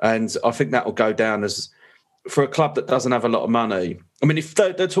 And I think that will go down as, for a club that doesn't have a lot of money. I mean, if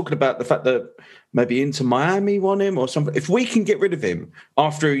they're talking about the fact that maybe Inter Miami want him or something, if we can get rid of him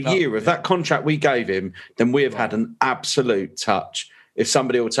after a year of that contract we gave him, then we have had an absolute touch if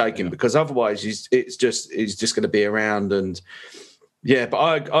somebody will take him, because otherwise he's just going to be around. And yeah,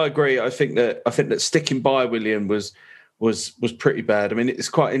 but I agree. I think that sticking by Willian was pretty bad. I mean, it's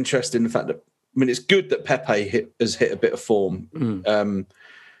quite interesting the fact that, it's good that Pepe has hit a bit of form.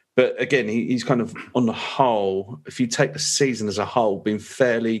 But again, he's kind of, on the whole, if you take the season as a whole, been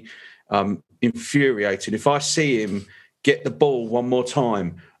fairly infuriating. If I see him get the ball one more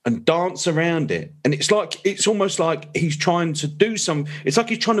time and dance around it. And it's almost like he's trying to do it's like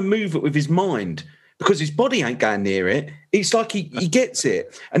he's trying to move it with his mind because his body ain't going near it. It's like he gets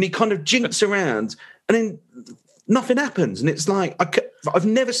it and he kind of jinks around and then nothing happens. And it's like, I've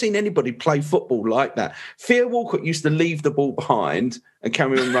never seen anybody play football like that. Theo Walcott used to leave the ball behind and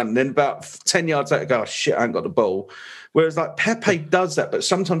carry on running. Then about 10 yards later, go, oh, shit, I ain't got the ball. Whereas like Pepe does that, but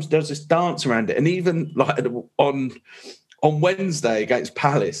sometimes does this dance around it. And even like on Wednesday against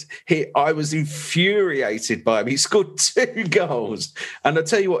Palace, I was infuriated by him. He scored 2 goals. And I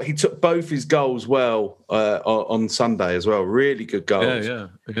tell you what, he took both his goals well on Sunday as well. Really good goals. Yeah.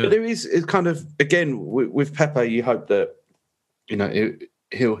 But there is kind of, again, with Pepe, you hope that,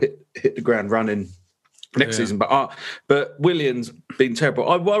 he'll hit the ground running next season. But Willian's been terrible.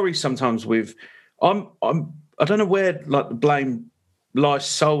 I worry sometimes I don't know where like the blame lies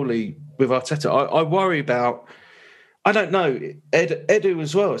solely with Arteta. I worry about, I don't know, Edu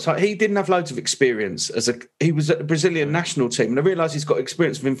as well. It's like he didn't have loads of experience he was at the Brazilian national team, and I realise he's got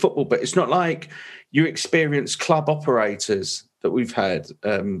experience within football, but it's not like you experienced club operators that we've had.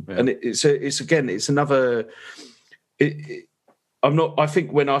 And it's another. I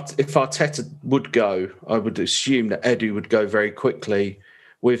think if Arteta would go, I would assume that Edu would go very quickly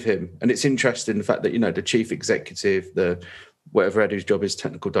with him. And it's interesting the fact that, the chief executive, whatever Edu's job is,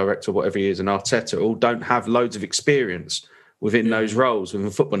 technical director, whatever he is, and Arteta all don't have loads of experience within those roles within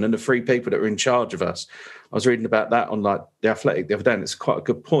football. And the 3 people that are in charge of us, I was reading about that on like The Athletic the other day, and it's quite a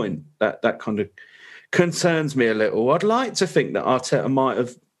good point. That kind of concerns me a little. I'd like to think that Arteta might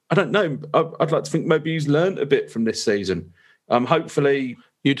have, I don't know, I'd like to think maybe he's learned a bit from this season. Hopefully...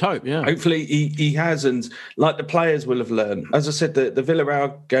 You'd hope, yeah. Hopefully he has, and like the players will have learned. As I said, the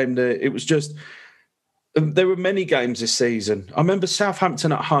Villarreal game, it was just... There were many games this season. I remember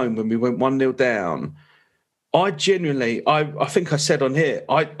Southampton at home when we went 1-0 down. I genuinely, I think I said on here,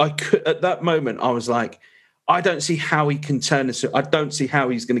 I could, at that moment, I was like, I don't see how he can turn this. I don't see how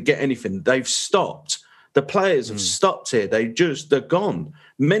he's going to get anything. They've stopped. The players have stopped here. They're gone.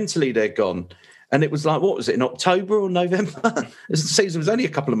 Mentally, they're gone. And it was like, what was it, in October or November? The season was only a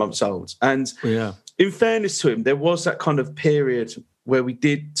couple of months old. And in fairness to him, there was that kind of period where we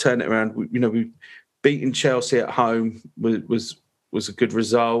did turn it around. We beating Chelsea at home was a good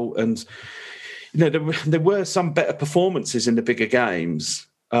result. And, there were some better performances in the bigger games.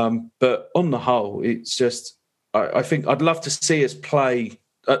 But on the whole, it's just, I think I'd love to see us play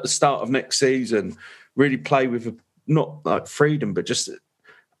at the start of next season, really play with not like freedom, but just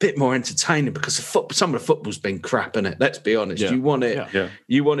bit more entertaining, because some of the football's been crap, innit? Let's be honest. You want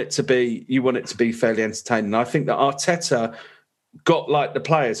it to be fairly entertaining. And I think that Arteta got like the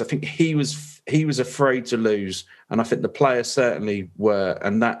players. I think he was afraid to lose, and I think the players certainly were,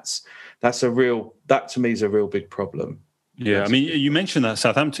 and that to me is a real big problem. Yeah, I mean, you mentioned that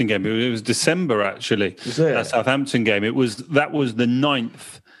Southampton game. It was December actually. That Southampton game. That was the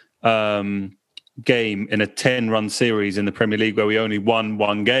 9th game in a 10-run series in the Premier League where we only won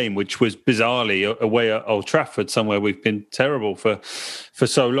 1 game, which was bizarrely away at Old Trafford, somewhere we've been terrible for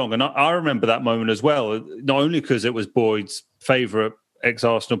so long. And I remember that moment as well, not only because it was Boyd's favourite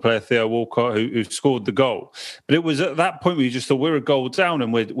ex-Arsenal player, Theo Walcott, who scored the goal, but it was at that point where you just thought we're a goal down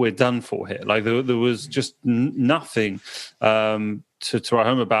and we're done for here. Like there was just nothing to write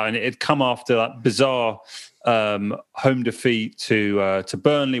home about, and it had come after that bizarre home defeat to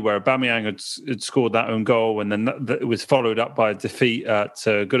Burnley, where Aubameyang had scored that own goal, and then it was followed up by a defeat at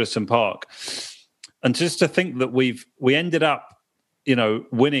Goodison Park. And just to think that we ended up,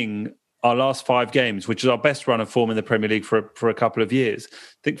 winning our last 5 games, which is our best run of form in the Premier League for a couple of years.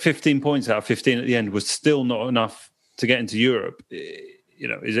 I think 15 points out of 15 at the end was still not enough to get into Europe.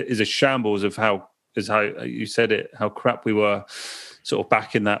 Is a shambles of how you said it, how crap we were sort of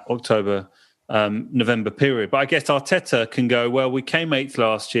back in that October, November period. But I guess Arteta can go, well, we came 8th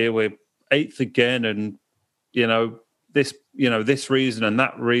last year, we're 8th again, and this reason and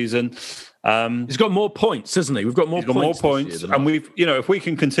that reason. He's got more points, hasn't he? We've got more points, and if we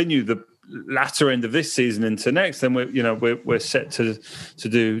can continue the latter end of this season into next, then we're set to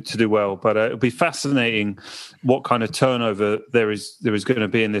do well. But it'll be fascinating what kind of turnover there is going to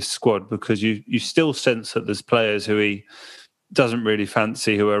be in this squad, because you still sense that there's players who he doesn't really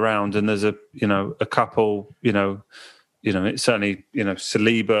fancy who are around, and there's a couple, it's certainly,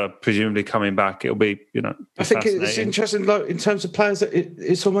 Saliba presumably coming back. It'll be, I think it's interesting, like, in terms of players, that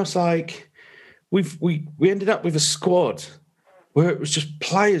it's almost like we ended up with a squad where it was just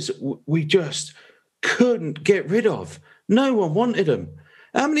players we just couldn't get rid of. No one wanted them.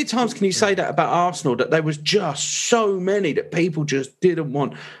 How many times can you say that about Arsenal, that there was just so many that people just didn't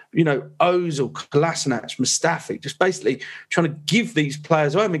want? You know, Ozil, Kolasinac, Mustafi, just basically trying to give these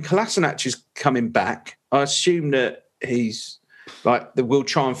players away. I mean, Kolasinac is coming back. I assume that he's like, that we'll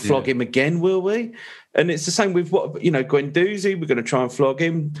try and flog him again, will we? And it's the same with Guendouzi, we're going to try and flog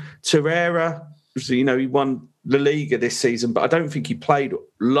him. Torreira, so, you know, he won La Liga this season, but I don't think he played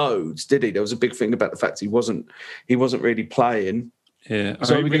loads, did he? There was a big thing about the fact he wasn't really playing. Yeah,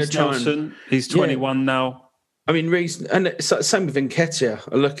 so we're going to try and... He's 21 now. I mean, and it's the same with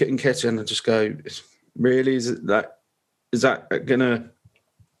Nketiah. I look at Nketiah and I just go, really, is that going to...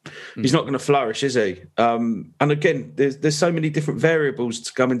 He's not going to flourish, is he? And again, there's so many different variables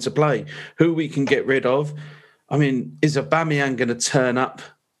to come into play. Who we can get rid of. I mean, is Aubameyang going to turn up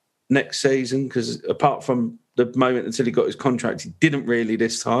next season? Because apart from the moment until he got his contract, he didn't really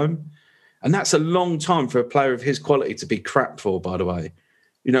this time. And that's a long time for a player of his quality to be crap for, by the way.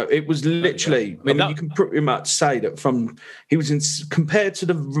 You know, it was literally... I mean, you can pretty much say that compared to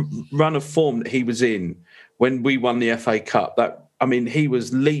the run of form that he was in when we won the FA Cup, he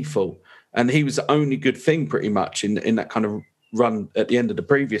was lethal. And he was the only good thing pretty much in that kind of run at the end of the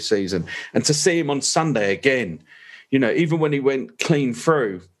previous season. And to see him on Sunday again, you know, even when he went clean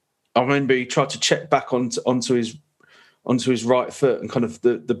through, I remember he tried to check back onto his right foot and kind of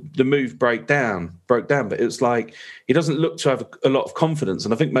the move broke down. But it was like he doesn't look to have a lot of confidence.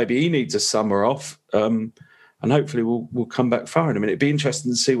 And I think maybe he needs a summer off. And hopefully we'll come back firing him. And it'd be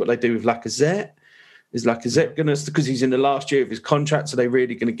interesting to see what they do with Lacazette. Is Lacazette going to, because he's in the last year of his contract, are they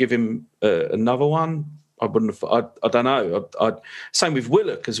really going to give him another one? I wouldn't have. I don't know. Same with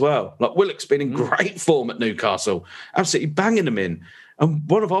Willock as well. Like, Willock's been in great form at Newcastle, absolutely banging them in. And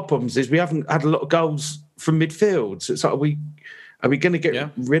one of our problems is we haven't had a lot of goals from midfield. So it's like, are we going to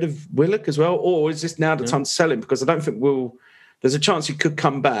get rid of Willock as well, or is this now the time to sell him? Because I don't think there's a chance he could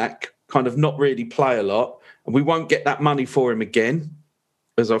come back, kind of not really play a lot, and we won't get that money for him again,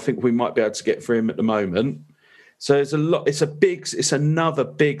 as I think we might be able to get for him at the moment. So it's a lot. It's another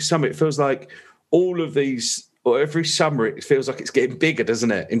big summer. It feels like all of these, or every summer, it feels like it's getting bigger,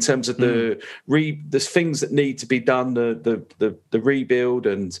 doesn't it? In terms of the things that need to be done, the rebuild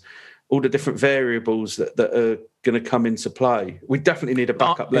and all the different variables that are going to come into play. We definitely need a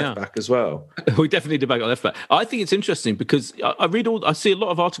backup left back as well. We definitely need a backup left back. I think it's interesting because I see a lot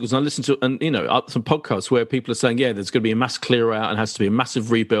of articles and I listen to, and you know, some podcasts where people are saying, there's going to be a mass clear out and has to be a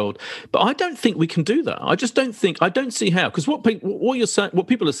massive rebuild. But I don't think we can do that. I don't see how. Because what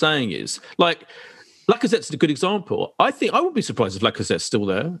people are saying is, like, Lacazette's a good example. I think I would be surprised if Lacazette's still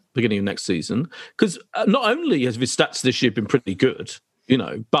there beginning of next season, because not only has his stats this year been pretty good, you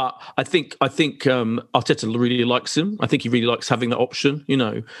know, but I think Arteta really likes him. I think he really likes having that option, you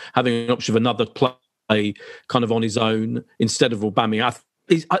know, having an option of another play kind of on his own instead of Aubameyang.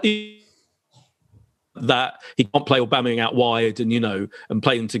 That he can't play Aubameyang out wide and, you know, and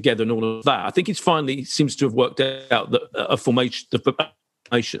play them together and all of that. I think he's finally seems to have worked out the formation of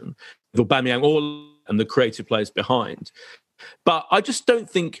Aubameyang all and the creative players behind. But I just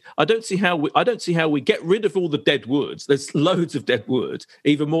don't see how we get rid of all the dead woods. There's loads of dead wood,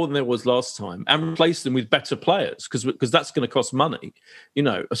 even more than there was last time, and replace them with better players because that's going to cost money, you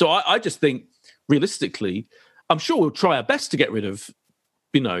know. So I just think, realistically, I'm sure we'll try our best to get rid of,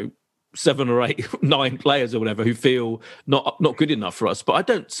 you know, 7 or 8, 9 players or whatever who feel not good enough for us. But I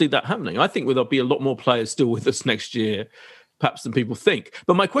don't see that happening. I think there'll be a lot more players still with us next year, perhaps, than people think.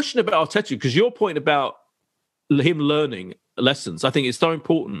 But my question about Arteta, because your point about him learning lessons, I think is so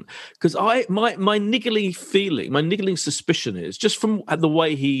important, because my niggling suspicion is, just from the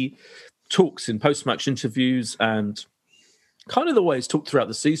way he talks in post-match interviews and kind of the way he's talked throughout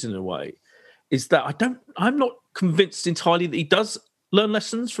the season in a way, is that I'm not convinced entirely that he does learn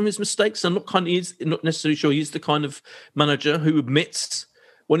lessons from his mistakes. I'm not necessarily sure he's the kind of manager who admits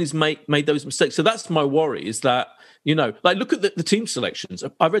when he's made those mistakes. So that's my worry, is that, you know, like, look at the team selections.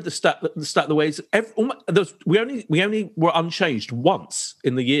 I read the stat the way we only were unchanged once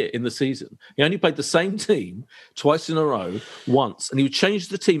in the season. He only played the same team twice in a row once, and he would change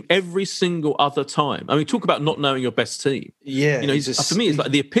the team every single other time. I mean, talk about not knowing your best team. Yeah, you know, for me, he's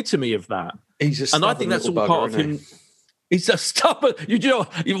like the epitome of that. And I think that's all part of him. He's a stubborn. You know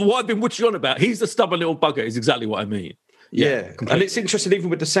what I've been watching on about? He's a stubborn little bugger. Is exactly what I mean. Yeah, completely. And it's interesting, even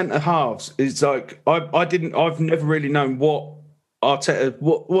with the centre halves. It's like I've never really known what Arteta,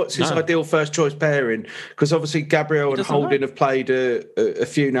 what's his ideal first choice pairing, because obviously Gabriel and Holding have played a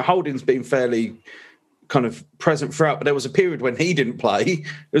few. Now Holding's been fairly kind of present throughout, but there was a period when he didn't play. It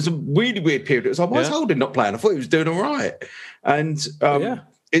was a really weird period. It was like, why is Holding not playing? I thought he was doing all right. And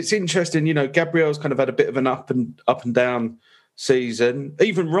it's interesting, you know, Gabriel's kind of had a bit of an up and down season.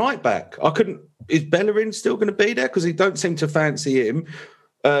 Even right back, is Bellerin still going to be there? Because he don't seem to fancy him.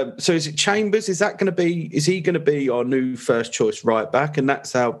 So is it Chambers? Is he going to be our new first choice right back? And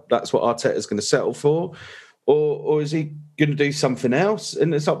that's what Arteta's going to settle for? Or is he going to do something else?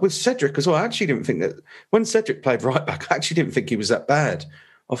 And it's like with Cedric as well. I actually didn't think that when Cedric played right back, I actually didn't think he was that bad.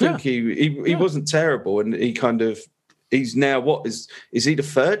 I think he wasn't terrible, and he's now is he the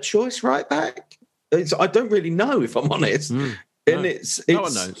third choice right back? I don't really know, if I'm honest. And no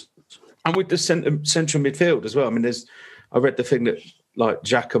one knows. And with the central midfield as well. I mean, I read the thing that like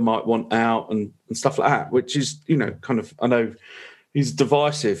Xhaka might want out and stuff like that, which is kind of, I know he's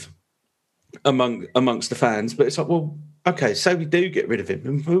divisive amongst the fans, but it's like, well, okay, so we do get rid of him,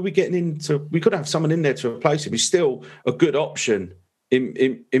 and who are we getting into? We could have someone in there to replace him. He's still a good option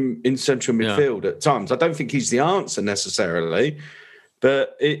in central midfield at times. I don't think he's the answer necessarily,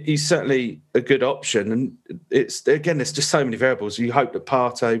 but he's certainly a good option. And it's just so many variables. You hope that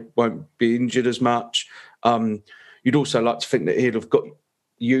Partey won't be injured as much. You'd also like to think that he'd have got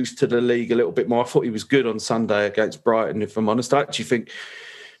used to the league a little bit more. I thought he was good on Sunday against Brighton, if I'm honest. I actually think,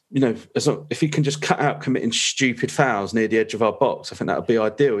 if he can just cut out committing stupid fouls near the edge of our box, I think that would be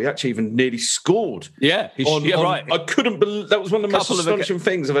ideal. He actually even nearly scored. Yeah, right. I couldn't believe that was one of the most astonishing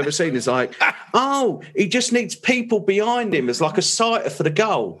things I've ever seen. Is like, he just needs people behind him as like a sighter for the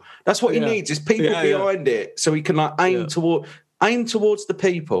goal. That's what he needs, is people behind it, so he can like aim towards the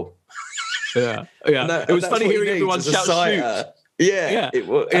people. Yeah. It was funny hearing everyone shout shoot.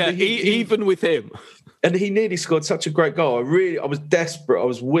 Even with him. And he nearly scored such a great goal. I was desperate. I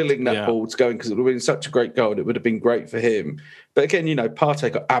was willing that ball to go in because it would have been such a great goal and it would have been great for him. But again,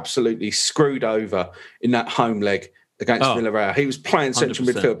 Partey got absolutely screwed over in that home leg against Villarreal. He was playing central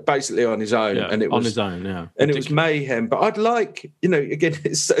 100%. Midfield basically on his own. And it was on his own, and it was mayhem. But I'd like, again,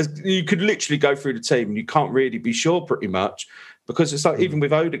 you could literally go through the team and you can't really be sure pretty much, because it's like, even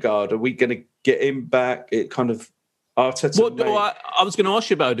with Odegaard, are we going to get him back? It kind of... I was going to ask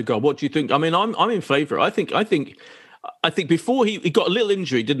you about Odegaard. What do you think? I mean, I'm in favour. I think before he got a little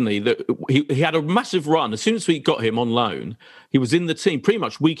injury, didn't he? That he had a massive run. As soon as we got him on loan, he was in the team pretty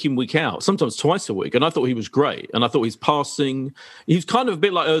much week in, week out, sometimes twice a week. And I thought he was great. And I thought his passing, he's kind of a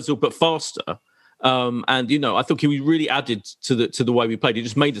bit like Ozil, but faster. And I thought he really added to the way we played. He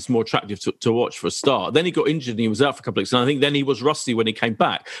just made us more attractive to watch for a start. Then he got injured and he was out for a couple of weeks. And I think then he was rusty when he came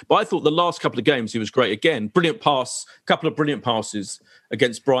back. But I thought the last couple of games he was great again. Brilliant pass, couple of brilliant passes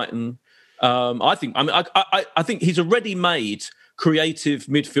against Brighton. I think he's a ready-made creative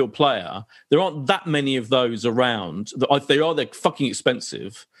midfield player. There aren't that many of those around. They're fucking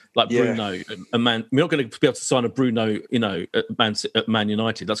expensive. Like Bruno and Man. We're not going to be able to sign a Bruno, at Man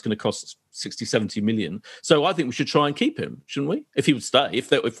United. That's going to cost 60, 70 million. So I think we should try and keep him, shouldn't we? If he would stay,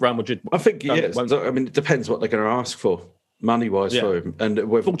 if Real Madrid... I think, yes. I mean, it depends what they're going to ask for, money-wise, for him. And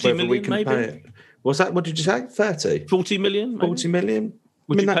whether we can maybe pay it. What's that? What did you say? 30? 40 million? Maybe? 40 million?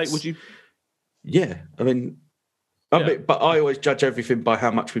 Would you? Yeah. I mean... but I always judge everything by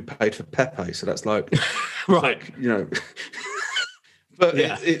how much we paid for Pepe. So that's like... right. But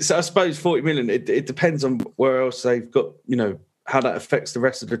it's I suppose 40 million. It depends on where else they've got, how that affects the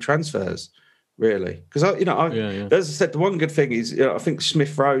rest of the transfers, really. Because as I said, the one good thing is I think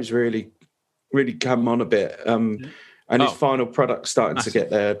Smith Rowe's really come on a bit, and his final product's starting to get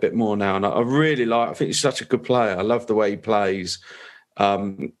there a bit more now. And I really I think he's such a good player. I love the way he plays.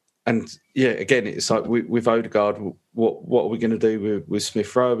 And again, it's like with Odegaard, what are we going to do with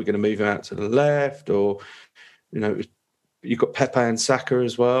Smith Rowe? Are we going to move him out to the left, or you've got Pepe and Saka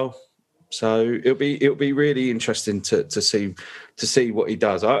as well, so it'll be really interesting to see what he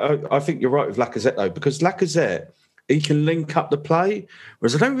does. I think you're right with Lacazette though, because Lacazette, he can link up the play,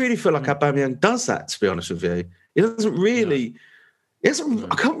 whereas I don't really feel like Aubameyang does that. To be honest with you, he doesn't really.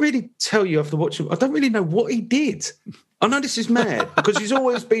 I can't really tell you after watching. I don't really know what he did. I know this is mad because he's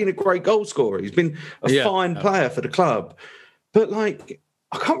always been a great goal scorer. He's been a fine player for the club, but I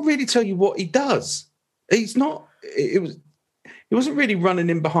can't really tell you what he does. He's not. He wasn't really running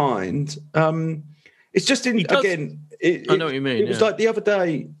in behind. It's just I know what you mean. It was like the other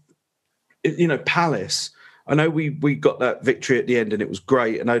day, Palace. I know we got that victory at the end and it was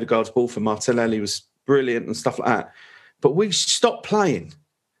great. And Odegaard's ball for Martinelli was brilliant and stuff like that. But we stopped playing.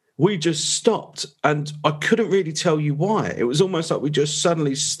 We just stopped. And I couldn't really tell you why. It was almost like we just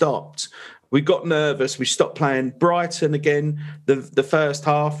suddenly stopped. We got nervous. We stopped playing. Brighton again, the first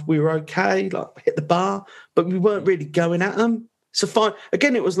half, we were okay, hit the bar, but we weren't really going at them. So fine.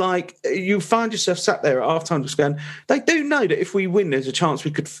 Again, it was like you find yourself sat there at half-time just going, they do know that if we win, there's a chance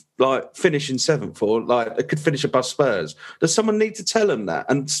we could finish in 7th or they could finish above Spurs. Does someone need to tell them that?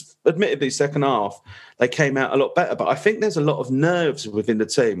 And admittedly, second half, they came out a lot better. But I think there's a lot of nerves within the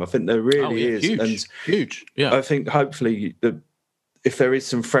team. I think there really is. Huge. Yeah. I think hopefully if there is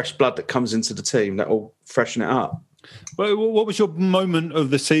some fresh blood that comes into the team, that will freshen it up. Well, what was your moment of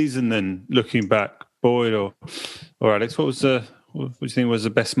the season then, looking back, Boyd or Alex? What do you think was the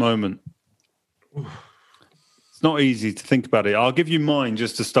best moment? It's not easy to think about it. I'll give you mine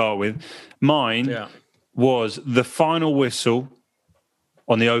just to start with. Mine was the final whistle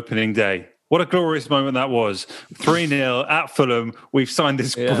on the opening day. What a glorious moment that was. 3-0 at Fulham. We've signed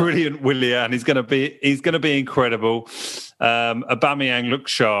this brilliant Willian. He's going to be incredible. Aubameyang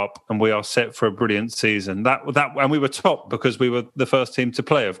looks sharp, and we are set for a brilliant season. And we were top because we were the first team to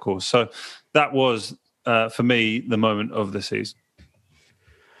play, of course. So that was, for me, the moment of the season.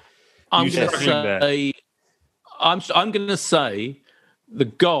 I'm going to say the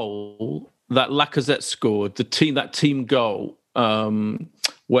goal that Lacazette scored, that team goal,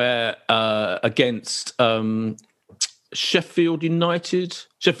 where against Sheffield United,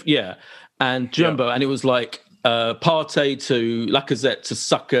 and Jumbo, and it was like Partey to Lacazette to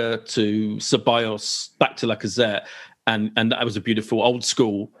Saka to Ceballos back to Lacazette, and that was a beautiful old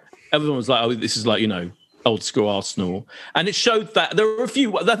school. Everyone was like, "Oh, this is like old school Arsenal," and it showed that there were a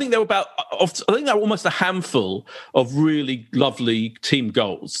few. I think there were almost a handful of really lovely team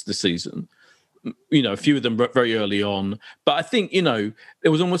goals this season. A few of them very early on, but I think it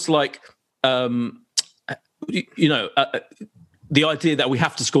was almost like the idea that we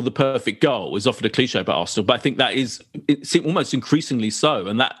have to score the perfect goal is often a cliche about Arsenal, but I think that is almost increasingly so,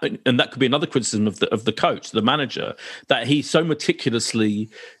 and that could be another criticism of the coach, the manager, that he so meticulously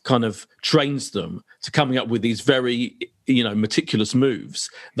kind of trains them to coming up with these very meticulous moves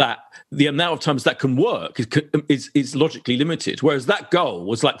that the amount of times that can work is logically limited. Whereas that goal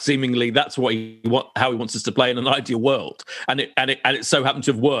was like seemingly that's how he wants us to play in an ideal world, and it so happened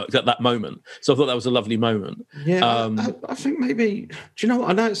to have worked at that moment. So I thought that was a lovely moment. Yeah, I think maybe. Do you know what?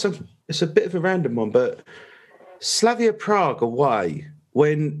 I know it's a bit of a random one, but Slavia Prague away,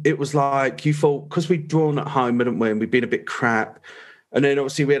 when it was like you thought, because we'd drawn at home, hadn't we, and we'd been a bit crap. And then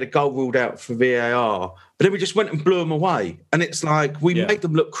obviously we had a goal ruled out for VAR, but then we just went and blew them away. And it's like we made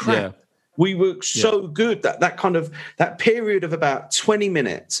them look crap. Yeah. We were so good that period of about 20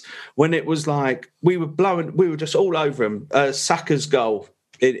 minutes when it was like we were just all over them. Saka's goal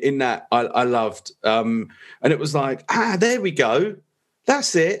in that I loved, and it was like there we go.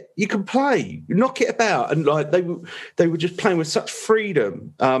 That's it. You can play, you knock it about, and like they were just playing with such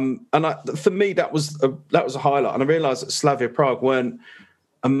freedom. For me, that was a highlight. And I realised that Slavia Prague weren't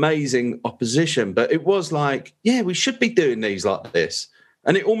amazing opposition, but it was like, we should be doing these like this.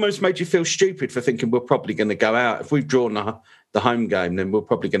 And it almost made you feel stupid for thinking we're probably going to go out if we've drawn the home game. Then we're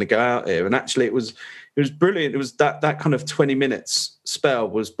probably going to go out here. And actually, it was brilliant. It was that kind of 20 minutes spell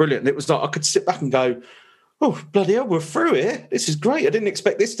was brilliant. And it was like I could sit back and go, oh, bloody hell, we're through here. This is great. I didn't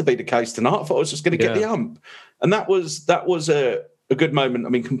expect this to be the case tonight. I thought I was just going to get the hump. And that was a good moment. I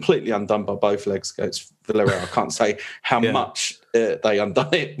mean, completely undone by both legs against Villarreal. I can't say how much they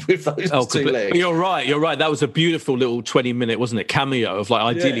undone it with those two legs. You're right. That was a beautiful little 20-minute, wasn't it, cameo of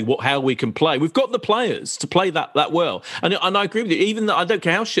like ideally how we can play. We've got the players to play that well. And I agree with you. Even I don't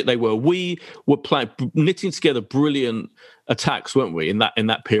care how shit they were, we were knitting together brilliant attacks, weren't we, in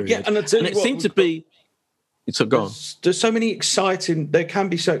that period? Yeah, and it seemed to be... So go on. There's so many exciting. They can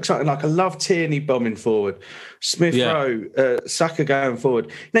be so exciting. Like I love Tierney bombing forward, Smith Rowe, Saka going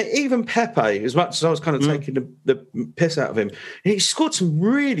forward. Now even Pepe, as much as I was kind of taking the piss out of him, he scored some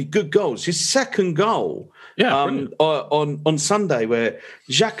really good goals. His second goal, on Sunday, where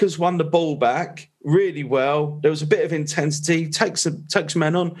Xhaka's won the ball back really well. There was a bit of intensity, takes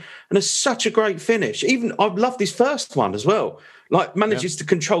men on, and it's such a great finish. Even I loved his first one as well. Like manages to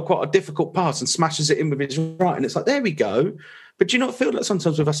control quite a difficult pass and smashes it in with his right. And it's like, there we go. But do you not feel that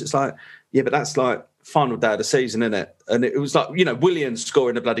sometimes with us, it's like, but that's like final day of the season, isn't it? And it was like, Willian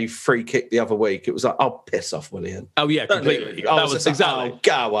scoring a bloody free kick the other week. It was like, oh, piss off, Willian. Oh, yeah, completely. That was exactly.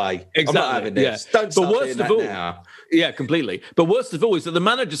 Go away. Exactly. I'm not having this. Don't start doing that now. Yeah, completely. But worst of all is that the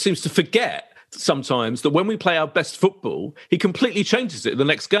manager seems to forget sometimes that when we play our best football, he completely changes it the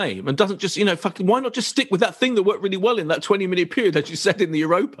next game and doesn't just, why not just stick with that thing that worked really well in that 20-minute period, as you said, in the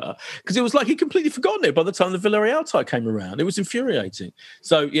Europa? Because it was like he completely forgotten it by the time the Villarreal tie came around. It was infuriating.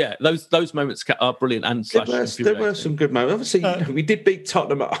 So, yeah, those moments are brilliant and there were some good moments. Obviously, we did beat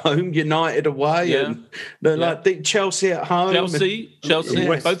Tottenham at home, United away, and beat Chelsea at home. Chelsea,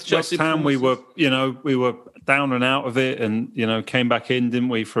 both Chelsea. West Ham, we were down and out of it, and came back in, didn't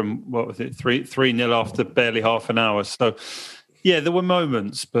we? From what was it, 3-0 after barely half an hour. So, yeah, there were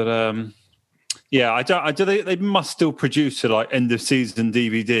moments, but they must still produce a end of season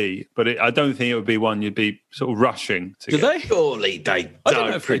DVD, but I don't think it would be one you'd be sort of rushing to get. They? Surely they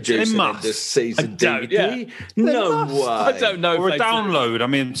don't produce an end of season DVD. Yeah. No way. I don't know. Or a download. I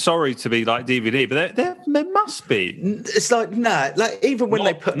mean, sorry to be like DVD, but there must be. It's like, even when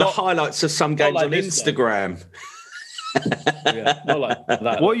they put the highlights of some games on Instagram. Not like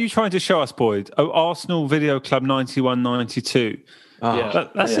that. What are you trying to show us, Boyd? Oh, Arsenal Video Club 91-92.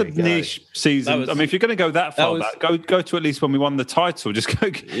 That's a niche season. If you're going to go that far back, go to at least when we won the title. Just go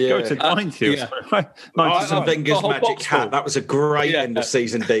to 90. Arsene Wenger's Magic Hat. That was a great end of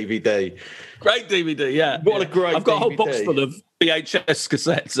season DVD. Great DVD, yeah. What a great I've got DVD. a whole box full of VHS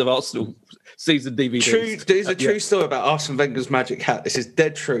cassettes of Arsenal season DVDs. There's a true story about Arsene Wenger's Magic Hat. This is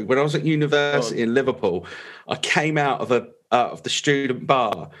dead true. When I was at university in Liverpool, I came out of the student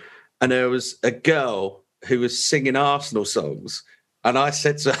bar, and there was a girl who was singing Arsenal songs. And I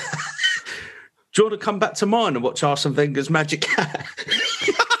said to her, do you want to come back to mine and watch Arsene Wenger's Magic Hat?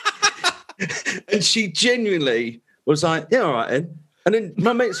 And she genuinely was like, yeah, all right, then. And then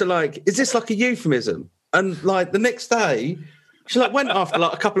my mates are like, is this like a euphemism? And the next day, she went after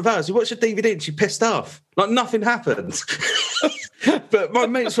a couple of hours. We watched a DVD and she pissed off. Nothing happened. But my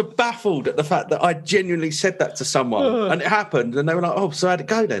mates were baffled at the fact that I genuinely said that to someone. And it happened. And they were like, oh, so how'd it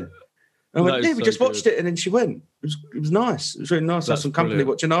go then? And I went, we just watched it, and then she went. It was nice. It was really nice. I had some company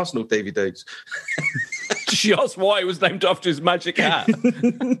watching Arsenal DVDs. She asked why it was named after his magic hat.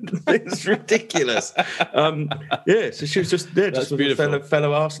 It's ridiculous. So she was just a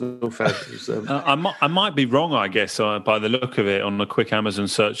fellow Arsenal fan. I might be wrong, I guess, by the look of it on a quick Amazon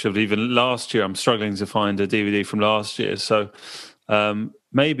search of even last year. I'm struggling to find a DVD from last year. So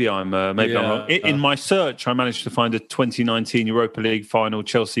maybe I'm wrong. In my search, I managed to find a 2019 Europa League final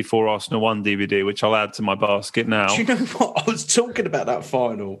Chelsea 4 Arsenal 1 DVD, which I'll add to my basket now. Do you know what? I was talking about that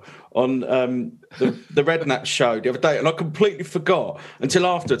final on the Redknapp show the other day, and I completely forgot until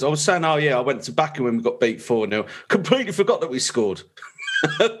afterwards. I was saying, I went to Baku when we got beat 4-0. Completely forgot that we scored.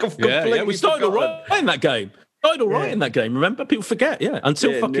 We started all right in that game. In that game, remember? People forget,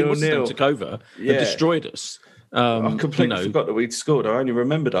 until fucking What's-his-name took over and destroyed us. I completely forgot that we'd scored. I only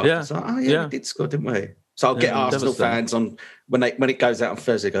remembered after. It's like, we did score, didn't we? So I'll get Arsenal fans on when it goes out on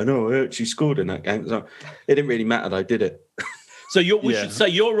Thursday going, I actually scored in that game. So it didn't really matter though, did it? So we should say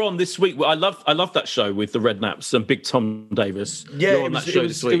you're on this week. I love that show with the Redknapps and Big Tom Davis. Yeah,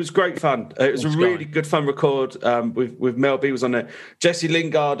 it was great fun. It was a really good fun record with Mel B was on there. Jesse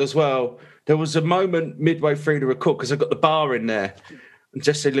Lingard as well. There was a moment midway through the record because I got the bar in there, and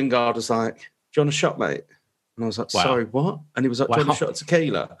Jesse Lingard was like, "Do you want a shot, mate?" And I was like, sorry, what? And he was like, do you want a shot of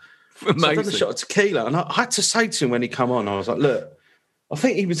tequila? So I done a shot of tequila. And I had to say to him when he come on, I was like, look, I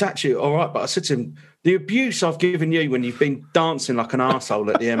think he was actually all right. But I said to him, the abuse I've given you when you've been dancing like an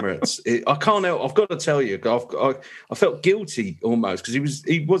arsehole at the Emirates, I can't help. I've got to tell you, I felt guilty almost because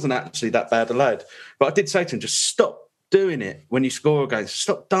he wasn't actually that bad a lad. But I did say to him, just stop doing it when you score against.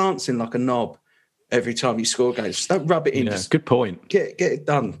 Stop dancing like a knob every time you score against. Just don't rub it in. Just good point. Get it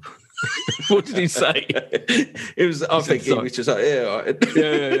done. What did he say? It was. I think he was just like, yeah. I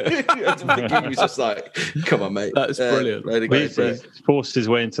think he was just like, come on, mate. That's brilliant. He's forced his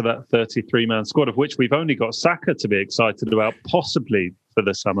way into that 33-man squad, of which we've only got Saka to be excited about, possibly for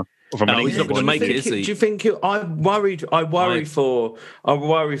the summer. He's not going to make it, is he? Do you think? I worry for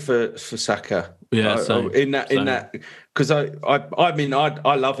Saka. Yeah, in that because I mean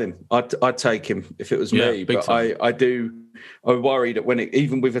I love him. I'd take him if it was me, but I worry that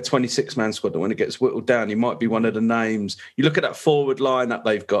even with a 26-man squad, that when it gets whittled down, he might be one of the names. You look at that forward lineup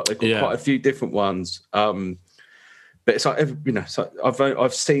they've got quite a few different ones. But it's like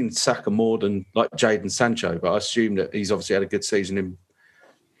I've seen Saka more than like Jadon Sancho, but I assume that he's obviously had a good season in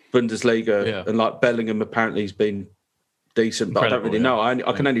Bundesliga, and like Bellingham apparently he's been decent, but I don't really know.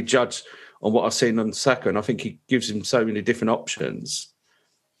 I can only judge on what I've seen on Saka, and I think he gives him so many different options.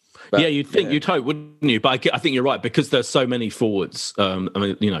 But, you'd hope, wouldn't you? But I think you're right because there's so many forwards. I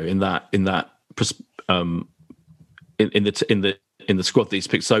mean, in the in the squad that he's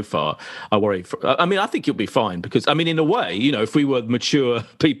picked so far, I worry. I think he'll be fine because, in a way, if we were mature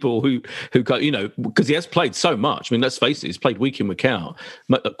people who because he has played so much. Let's face it, he's played week in, week out,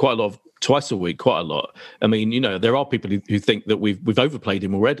 quite a lot, twice a week, quite a lot. There are people who think that we've overplayed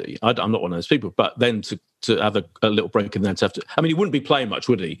him already. I'm not one of those people. But then to have a little break and then to have to, he wouldn't be playing much,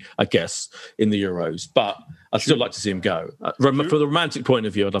 would he? I guess in the Euros, but I'd still like to see him go. For the romantic point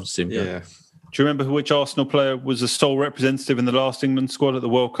of view, I'd love to see him go. Yeah. Do you remember which Arsenal player was the sole representative in the last England squad at the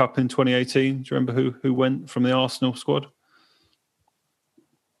World Cup in 2018? Do you remember who went from the Arsenal squad?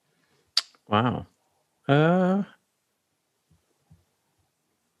 Wow. That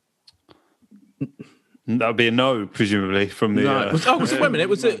would be a no, presumably, from the... No. Was it, wait a minute,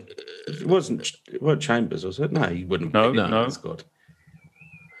 was it... It weren't Chambers, was it? No, he wouldn't no. The squad.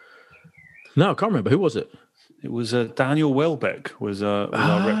 No, I can't remember. Who was it? It was Daniel Welbeck was our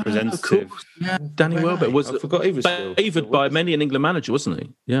representative. Cool. Yeah, Danny Welbeck I forgot he was favoured by many an England manager, wasn't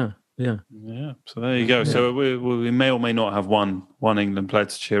he? Yeah. So there you go. Yeah. So we may or may not have one England player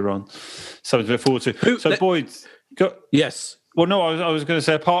to cheer on. Something to look forward to. Boyd, yes. Well, no, I was going to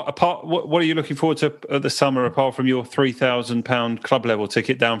say apart. What are you looking forward to this summer apart from your £3,000 club level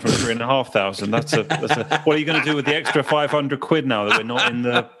ticket down from £3,500? That's what are you going to do with the extra £500 now that we're not in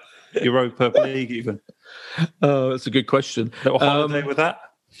the Europa League even? Oh, that's a good question. Little holiday with that?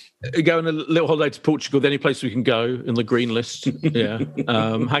 Go on a little holiday to Portugal, the only place we can go in the green list. Yeah.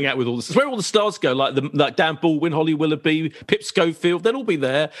 Hang out with all the... Where all the stars go, like Dan Baldwin, Holly Willoughby, Pip Schofield, they'll all be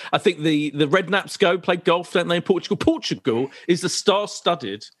there. I think the Redknaps go play golf, don't they, in Portugal? Portugal is the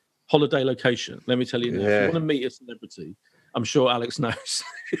star-studded holiday location. Let me tell you now. If you want to meet a celebrity, I'm sure Alex knows.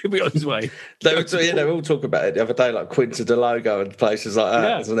 He'll be on his way. They all talk about it the other day, like Quinta de Logo and places like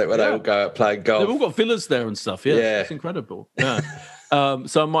that, isn't it? Where they all go out playing golf. They've all got villas there and stuff. Yeah. It's incredible. Yeah.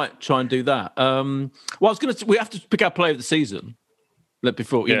 So I might try and do that. We have to pick our player of the season.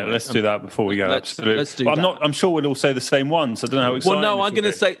 Before let's do that before we go. Absolutely. Let's do that. I'm sure we'll all say the same one. So I don't know how exciting. Well, no, I'm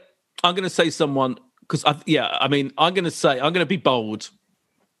going to say someone because I'm going to be bold.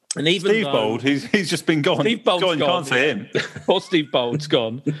 And even Steve Bold, he's just been gone. Steve Bold's gone. You can't say him. Poor Steve Bold's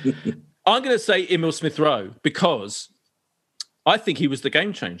gone. I'm going to say Emil Smith-Rowe because I think he was the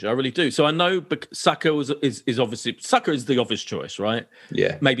game changer. I really do. So I know Saka is obviously... Saka is the obvious choice, right?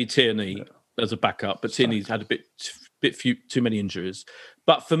 Yeah. Maybe Tierney as a backup, but Tierney's had a bit too many injuries.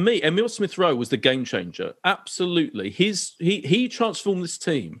 But for me, Emil Smith-Rowe was the game changer. Absolutely. He transformed this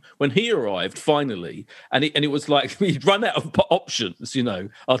team when he arrived finally. And it was like he'd run out of options,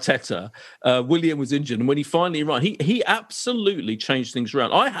 Arteta. Willian was injured. And when he finally arrived, he absolutely changed things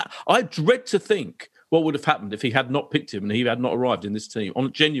around. I dread to think what would have happened if he had not picked him and he had not arrived in this team,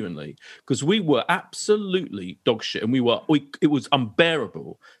 genuinely, because we were absolutely dog shit and it was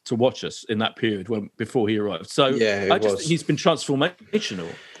unbearable to watch us in that period before he arrived. So he's been transformational.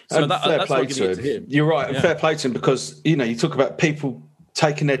 So that's why I'm giving it to him. You're right, and fair play to him because, you talk about people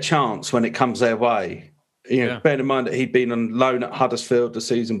taking their chance when it comes their way. Bearing in mind that he'd been on loan at Huddersfield the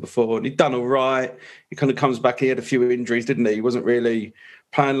season before and he'd done all right. He kind of comes back, he had a few injuries, didn't he? He wasn't really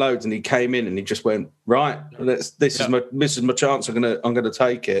playing loads and he came in and he just went, right, this is my chance, I'm gonna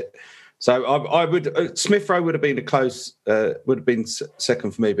take it. So I would Smith-Rowe would have been would have been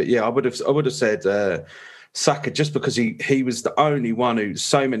second for me, but I would have said Saka just because he was the only one who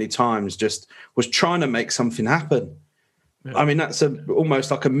so many times just was trying to make something happen. Yeah. That's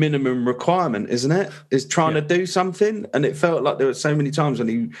almost like a minimum requirement, isn't it? Is trying to do something, and it felt like there were so many times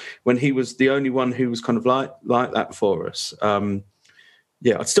when he was the only one who was kind of like that for us.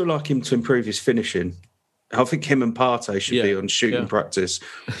 I'd still like him to improve his finishing. I think him and Partey should be on shooting practice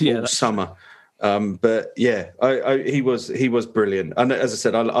all summer. He was brilliant. And as I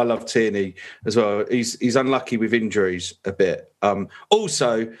said, I love Tierney as well. He's unlucky with injuries a bit.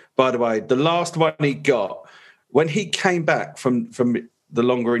 Also, by the way, the last one he got, when he came back from the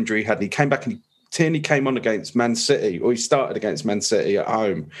longer injury he had, he came back and Tierney came on against Man City, or he started against Man City at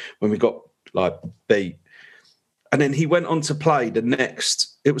home when we got beat. And then he went on to play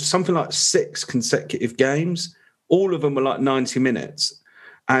it was something like 6 consecutive games. All of them were like 90 minutes.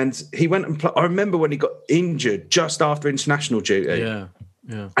 And he went and played. I remember when he got injured just after international duty.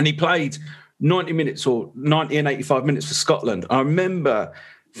 Yeah. And he played 90 minutes or 90 and 85 minutes for Scotland. I remember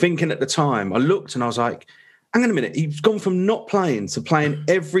thinking at the time, I looked and I was like, hang on a minute, he's gone from not playing to playing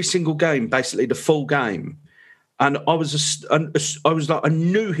every single game, basically the full game. And I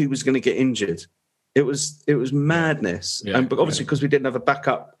knew he was going to get injured. It was madness, but obviously because we didn't have a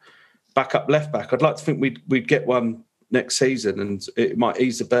backup left back, I'd like to think we'd get one next season, and it might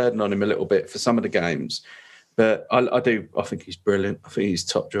ease the burden on him a little bit for some of the games. But I think he's brilliant. I think he's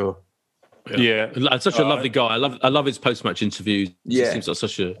top drawer. Yeah. Such a lovely guy. I love his post-match interviews. Yeah. He seems like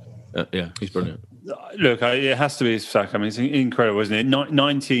such a... he's brilliant. Look, it has to be Saka. I mean, it's incredible, isn't it?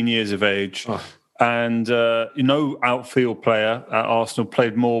 19 years of age. Oh. And, outfield player at Arsenal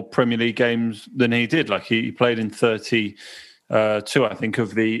played more Premier League games than he did. Like, he played in 32, I think,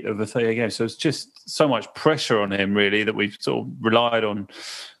 of the 30 games. So it's just so much pressure on him, really, that we've sort of relied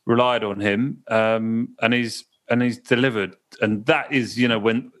on him. And he's delivered. And that is,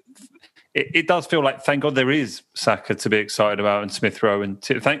 when... It does feel like, thank God, there is Saka to be excited about and Smith Rowe, and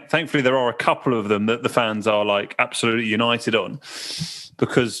thankfully there are a couple of them that the fans are like absolutely united on,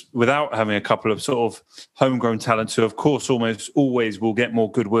 because without having a couple of sort of homegrown talents who, of course, almost always will get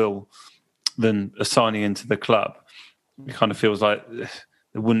more goodwill than a signing into the club, it kind of feels like there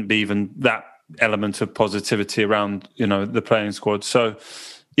wouldn't be even that element of positivity around the playing squad. So.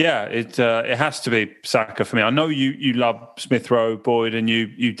 Yeah, it has to be Saka for me. I know you love Smith Rowe, Boyd, and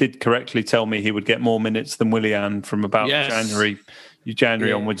you did correctly tell me he would get more minutes than Willian from about January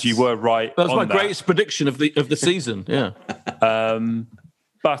onwards. You were right. That was my greatest prediction of the season. Yeah.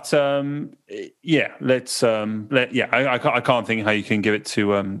 Let's. I can't think how you can give it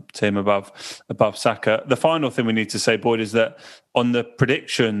to him above Saka. The final thing we need to say, Boyd, is that on the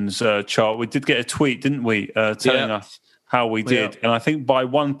predictions chart, we did get a tweet, didn't we, telling us how we did, and I think by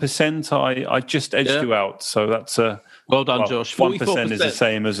 1% I just edged you out. So that's well done, Josh. 1% is the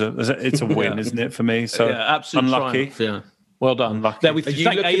same as it's a win, isn't it, for me? So absolutely unlucky. Triumph, well done. Are Unlucky. you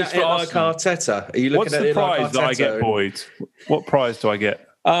looking at it like Arteta? Are you looking What's at the it prize like that I get, Boyd? What prize do I get?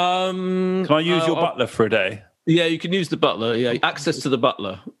 Can I use your butler for a day? Yeah, you can use the butler. Yeah, access to the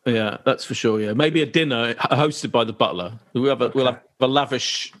butler. Yeah, that's for sure. Yeah, maybe a dinner hosted by the butler. We'll have a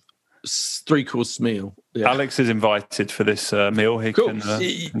lavish 3-course meal. Yeah. Alex is invited for this meal. He can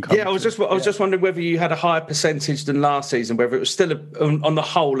come. I was just wondering whether you had a higher percentage than last season, whether it was still on the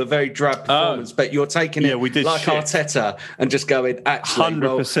whole a very drab performance, but you're taking it like Arteta and just going, actually,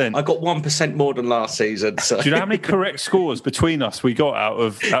 100%. I got 1% more than last season. So. Do you know how many correct scores between us we got out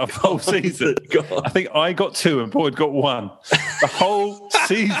of the whole season? I think I got 2 and Boyd got 1. The whole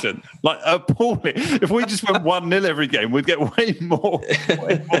season, like appalling. If we just went 1-0 every game, we'd get way more.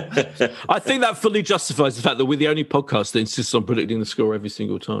 I think that fully justifies the fact that we're the only podcast that insists on predicting the score every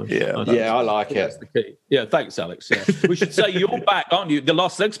single time. I like it. That's the key. Yeah, thanks, Alex. Yeah. We should say you're back, aren't you? The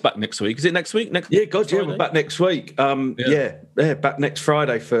last leg's back next week. Is it next week? We're back next week. Back next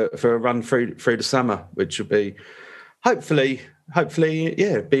Friday for a run through the summer, which will be hopefully,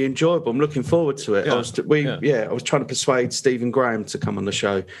 be enjoyable. I'm looking forward to it. I was trying to persuade Stephen Graham to come on the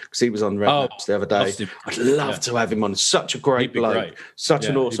show because he was on Red Maps the other day. I'd love to have him on. Such a great bloke, such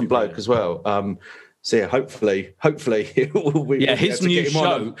an awesome bloke as well. Hopefully, his new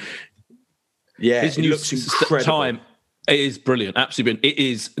show. His new looks incredible. Time. It is brilliant, absolutely brilliant. It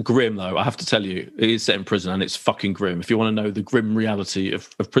is grim, though, I have to tell you. It is set in prison, and it's fucking grim. If you want to know the grim reality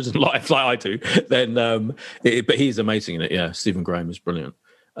of prison life like I do, then but he's amazing in it, yeah. Stephen Graham is brilliant.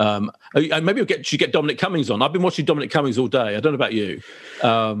 Maybe you get Dominic Cummings on. I've been watching Dominic Cummings all day. I don't know about you.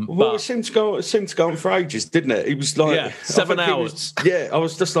 It seemed to go on for ages, didn't it? It was like 7 hours. I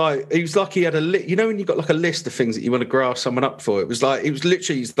was just like, he was like he had a list. You know when you got like a list of things that you want to graft someone up for. It was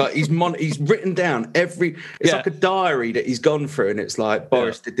literally he's written down every. It's like a diary that he's gone through, and it's like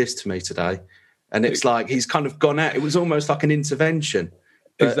Boris did this to me today, and it's like he's kind of gone out. It was almost like an intervention.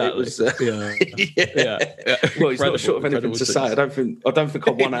 Exactly. Well, he's not short of anything to say. I don't think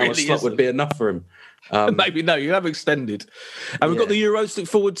a 1 hour slot would be enough for him. Maybe no, you have extended. And we've got the Euros to look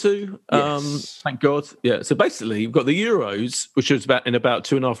forward to. Thank God. Yeah. So basically, you've got the Euros, which is in about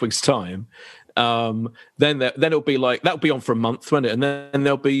 2.5 weeks' time. Then it'll be like that'll be on for a month, won't it? And then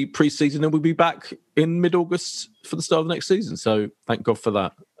there'll be pre-season, and we'll be back in mid-August for the start of the next season. So thank God for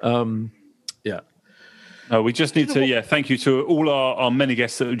that. We just need to, thank you to all our many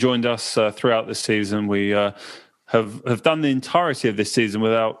guests that have joined us throughout this season. We have done the entirety of this season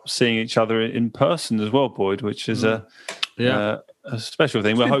without seeing each other in person as well, Boyd, which is a special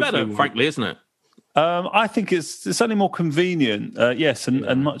thing. It's been better, frankly, isn't it? I think it's certainly more convenient,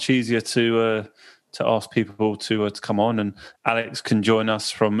 and much easier to ask people to come on. And Alex can join us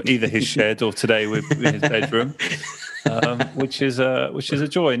from either his shed or today in his bedroom, which is a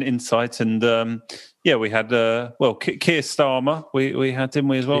joy and insight. And we had Keir Starmer. We had, didn't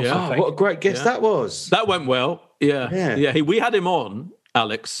we, as well? Yeah. What a great guest that was. That went well. Yeah. We had him on,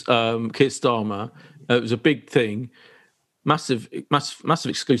 Alex, Keir Starmer. It was a big thing. Massive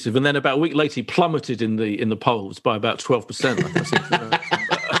exclusive, and then about a week later, he plummeted in the polls by about 12%.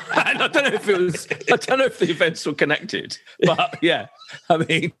 I don't know if the events were connected, but yeah, I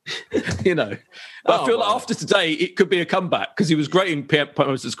mean, I feel like after today it could be a comeback because he was great in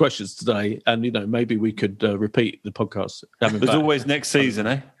Posters questions today, and maybe we could repeat the podcast. There's always next season,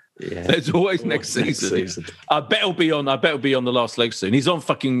 eh? Yeah. There's always next season. I bet he'll be on the last leg soon. He's on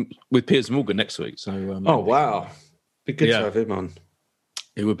fucking with Piers Morgan next week. So wow, be good to have him on.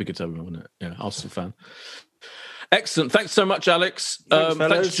 It would be good to have him on, wouldn't it? Yeah, Arsenal fan. Excellent. Thanks so much, Alex.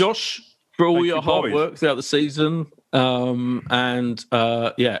 Thanks, Josh, for all your hard work throughout the season. We'll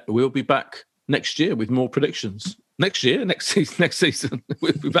be back next year with more predictions. Next season.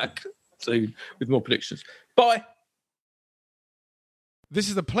 We'll be back soon with more predictions. Bye. This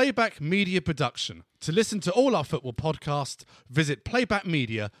is a Playback Media production. To listen to all our football podcasts, visit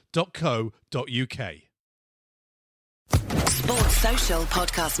playbackmedia.co.uk. Sports Social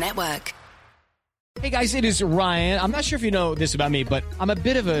Podcast Network. Hey guys, it is Ryan. I'm not sure if you know this about me, but I'm a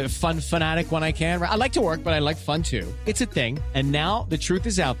bit of a fun fanatic when I can. I like to work, but I like fun too. It's a thing. And now the truth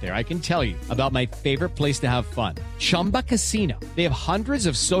is out there. I can tell you about my favorite place to have fun. Chumba Casino. They have hundreds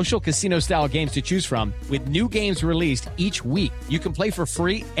of social casino style games to choose from with new games released each week. You can play for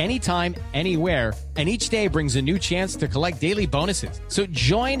free anytime, anywhere. And each day brings a new chance to collect daily bonuses. So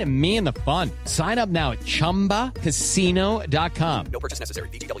join me in the fun. Sign up now at ChumbaCasino.com. No purchase necessary.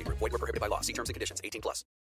 VGW Group. Void where prohibited by law. See terms and conditions. 18+.